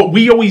what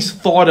we always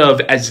thought of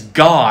as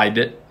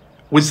God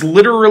was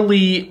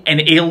literally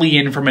an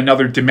alien from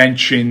another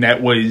dimension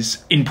that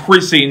was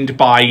imprisoned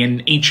by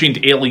an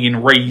ancient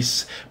alien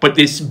race, but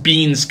this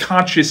being's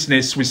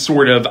consciousness was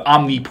sort of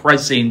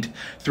omnipresent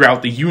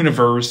throughout the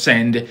universe,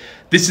 and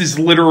this is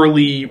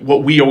literally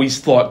what we always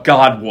thought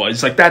God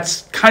was.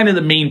 That's kind of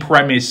the main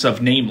premise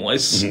of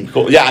Nameless. Mm-hmm.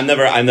 Cool. Yeah, I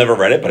never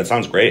read it, but it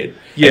sounds great.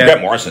 Yeah, and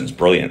Grant Morrison's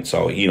brilliant,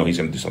 so he's going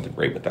to do something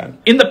great with that.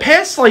 In the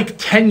past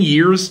 10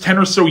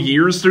 or so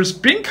years, there's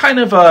been kind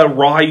of a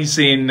rise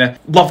in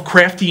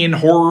Lovecraftian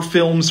horror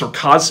films or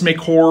cosmic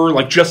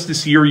horror. Just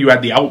this year, you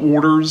had The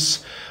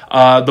Outwarders,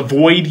 The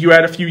Void you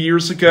had a few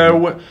years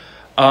ago.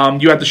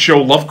 You had the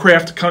show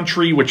Lovecraft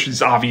Country, which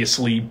is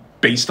obviously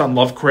based on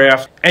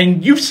Lovecraft.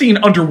 And you've seen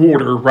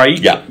Underwater, right?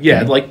 Yeah.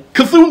 Yeah,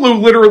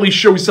 Cthulhu literally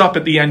shows up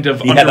at the end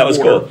of Underwater. Yeah, that was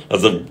cool. That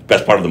was the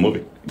best part of the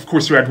movie. Of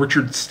course, you had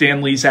Richard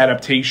Stanley's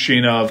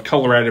adaptation of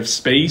Color Out of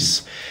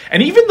Space.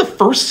 And even the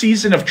first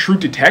season of True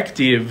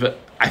Detective,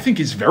 I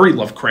think, is very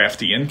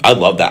Lovecraftian. I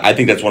love that. I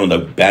think that's one of the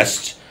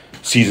best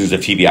seasons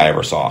of TV I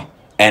ever saw.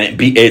 And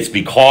it's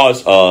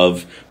because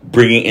of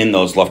bringing in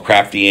those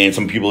Lovecraftian,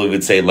 some people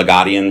would say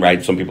Legatian,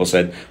 right? Some people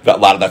said that a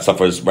lot of that stuff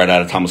was right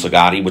out of Thomas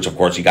Legati, which of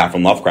course he got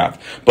from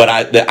Lovecraft. But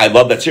I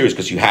love that series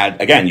because you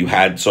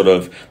had sort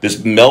of this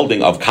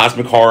melding of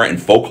cosmic horror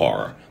and folk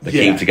horror that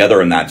came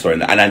together in that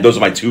story. And those are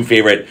my two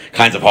favorite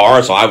kinds of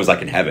horror, so I was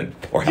in heaven.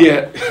 Or hell.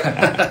 Yeah.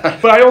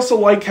 But I also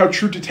like how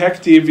True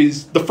Detective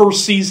is, the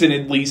first season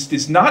at least,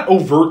 is not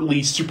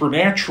overtly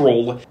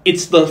supernatural.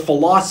 It's the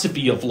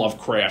philosophy of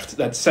Lovecraft,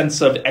 that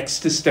sense of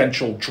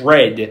existential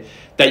dread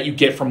that you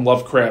get from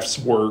Lovecraft's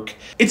work.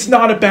 It's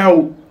not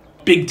about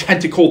big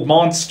tentacled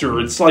monster.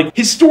 It's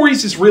his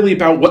stories is really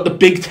about what the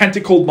big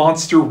tentacled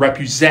monster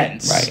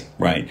represents.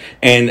 Right.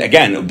 And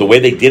again, the way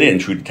they did it in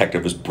True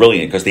Detective was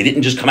brilliant because they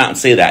didn't just come out and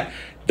say that.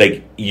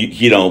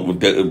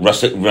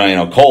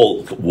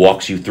 Cole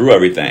walks you through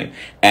everything,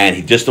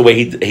 and just the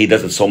way he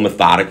does it so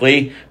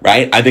methodically,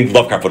 right? I think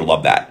Lovecraft would have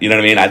loved that. You know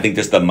what I mean? I think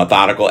just the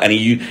methodical, and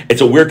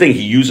it's a weird thing.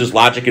 He uses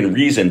logic and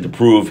reason to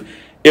prove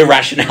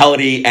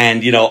irrationality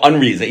and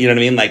unreason. You know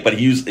what I mean? But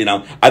he used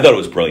I thought it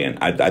was brilliant.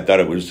 I thought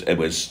it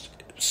was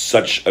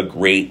such a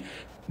great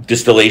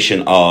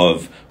distillation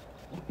of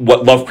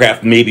what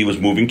Lovecraft maybe was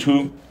moving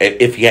to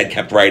if he had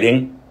kept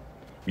writing.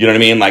 You know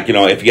what I mean?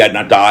 If he had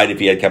not died, if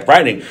he had kept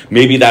writing,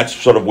 maybe that's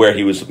sort of where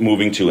he was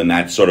moving to in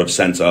that sort of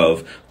sense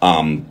of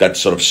that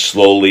sort of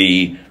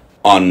slowly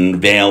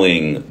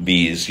unveiling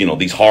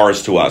these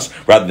horrors to us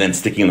rather than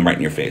sticking them right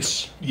in your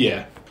face.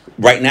 Yeah.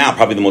 Right now,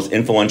 probably the most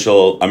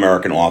influential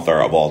American author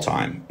of all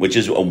time, which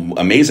is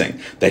amazing.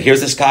 That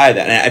here's this guy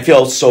and I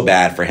feel so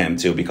bad for him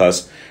too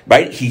because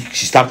he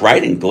stopped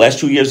writing the last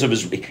 2 years of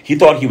he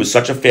thought he was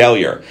such a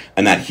failure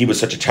and that he was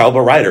such a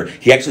terrible writer.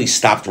 He actually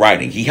stopped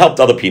writing. He helped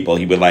other people.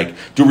 He would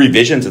do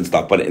revisions and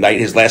stuff, but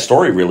his last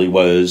story really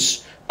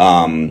was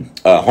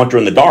Haunter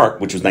in the Dark,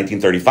 which was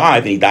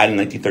 1935, and he died in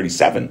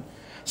 1937.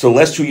 So the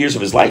last 2 years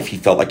of his life, he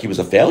felt like he was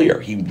a failure.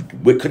 He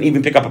couldn't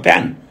even pick up a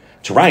pen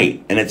to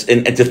write, and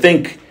to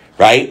think.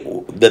 right?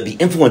 The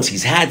influence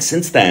he's had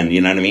since then, you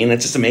know what I mean?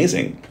 It's just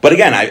amazing. But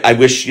again, I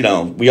wish, you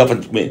know,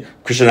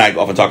 Christian and I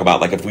often talk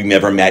about, like, if we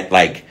never met,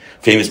 like,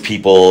 famous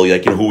people,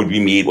 like, you know, who would we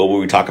meet? What would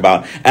we talk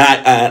about?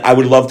 And I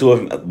would love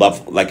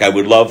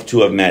to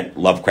have met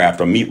Lovecraft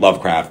or meet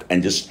Lovecraft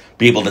and just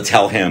be able to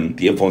tell him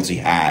the influence he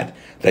had,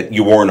 that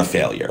you weren't a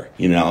failure.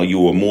 You know, you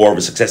were more of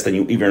a success than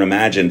you even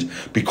imagined,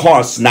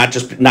 because not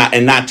just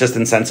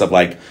in sense of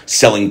like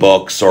selling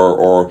books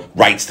or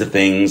rights to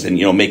things and,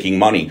 you know, making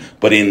money,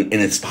 but in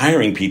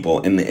inspiring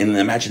people in the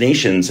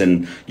imaginations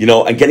and, you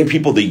know, and getting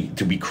people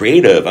to be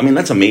creative. I mean,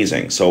 that's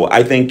amazing. So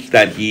I think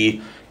that he's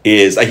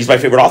my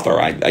favorite author.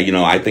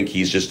 I think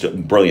he's just a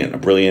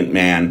brilliant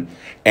man.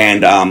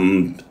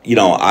 And, you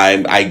know,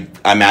 I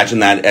imagine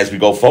that as we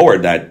go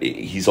forward, that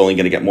he's only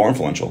going to get more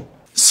influential.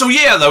 So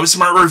yeah, that was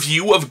my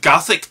review of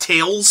Gothic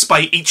Tales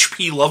by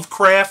H.P.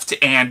 Lovecraft,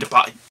 and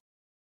by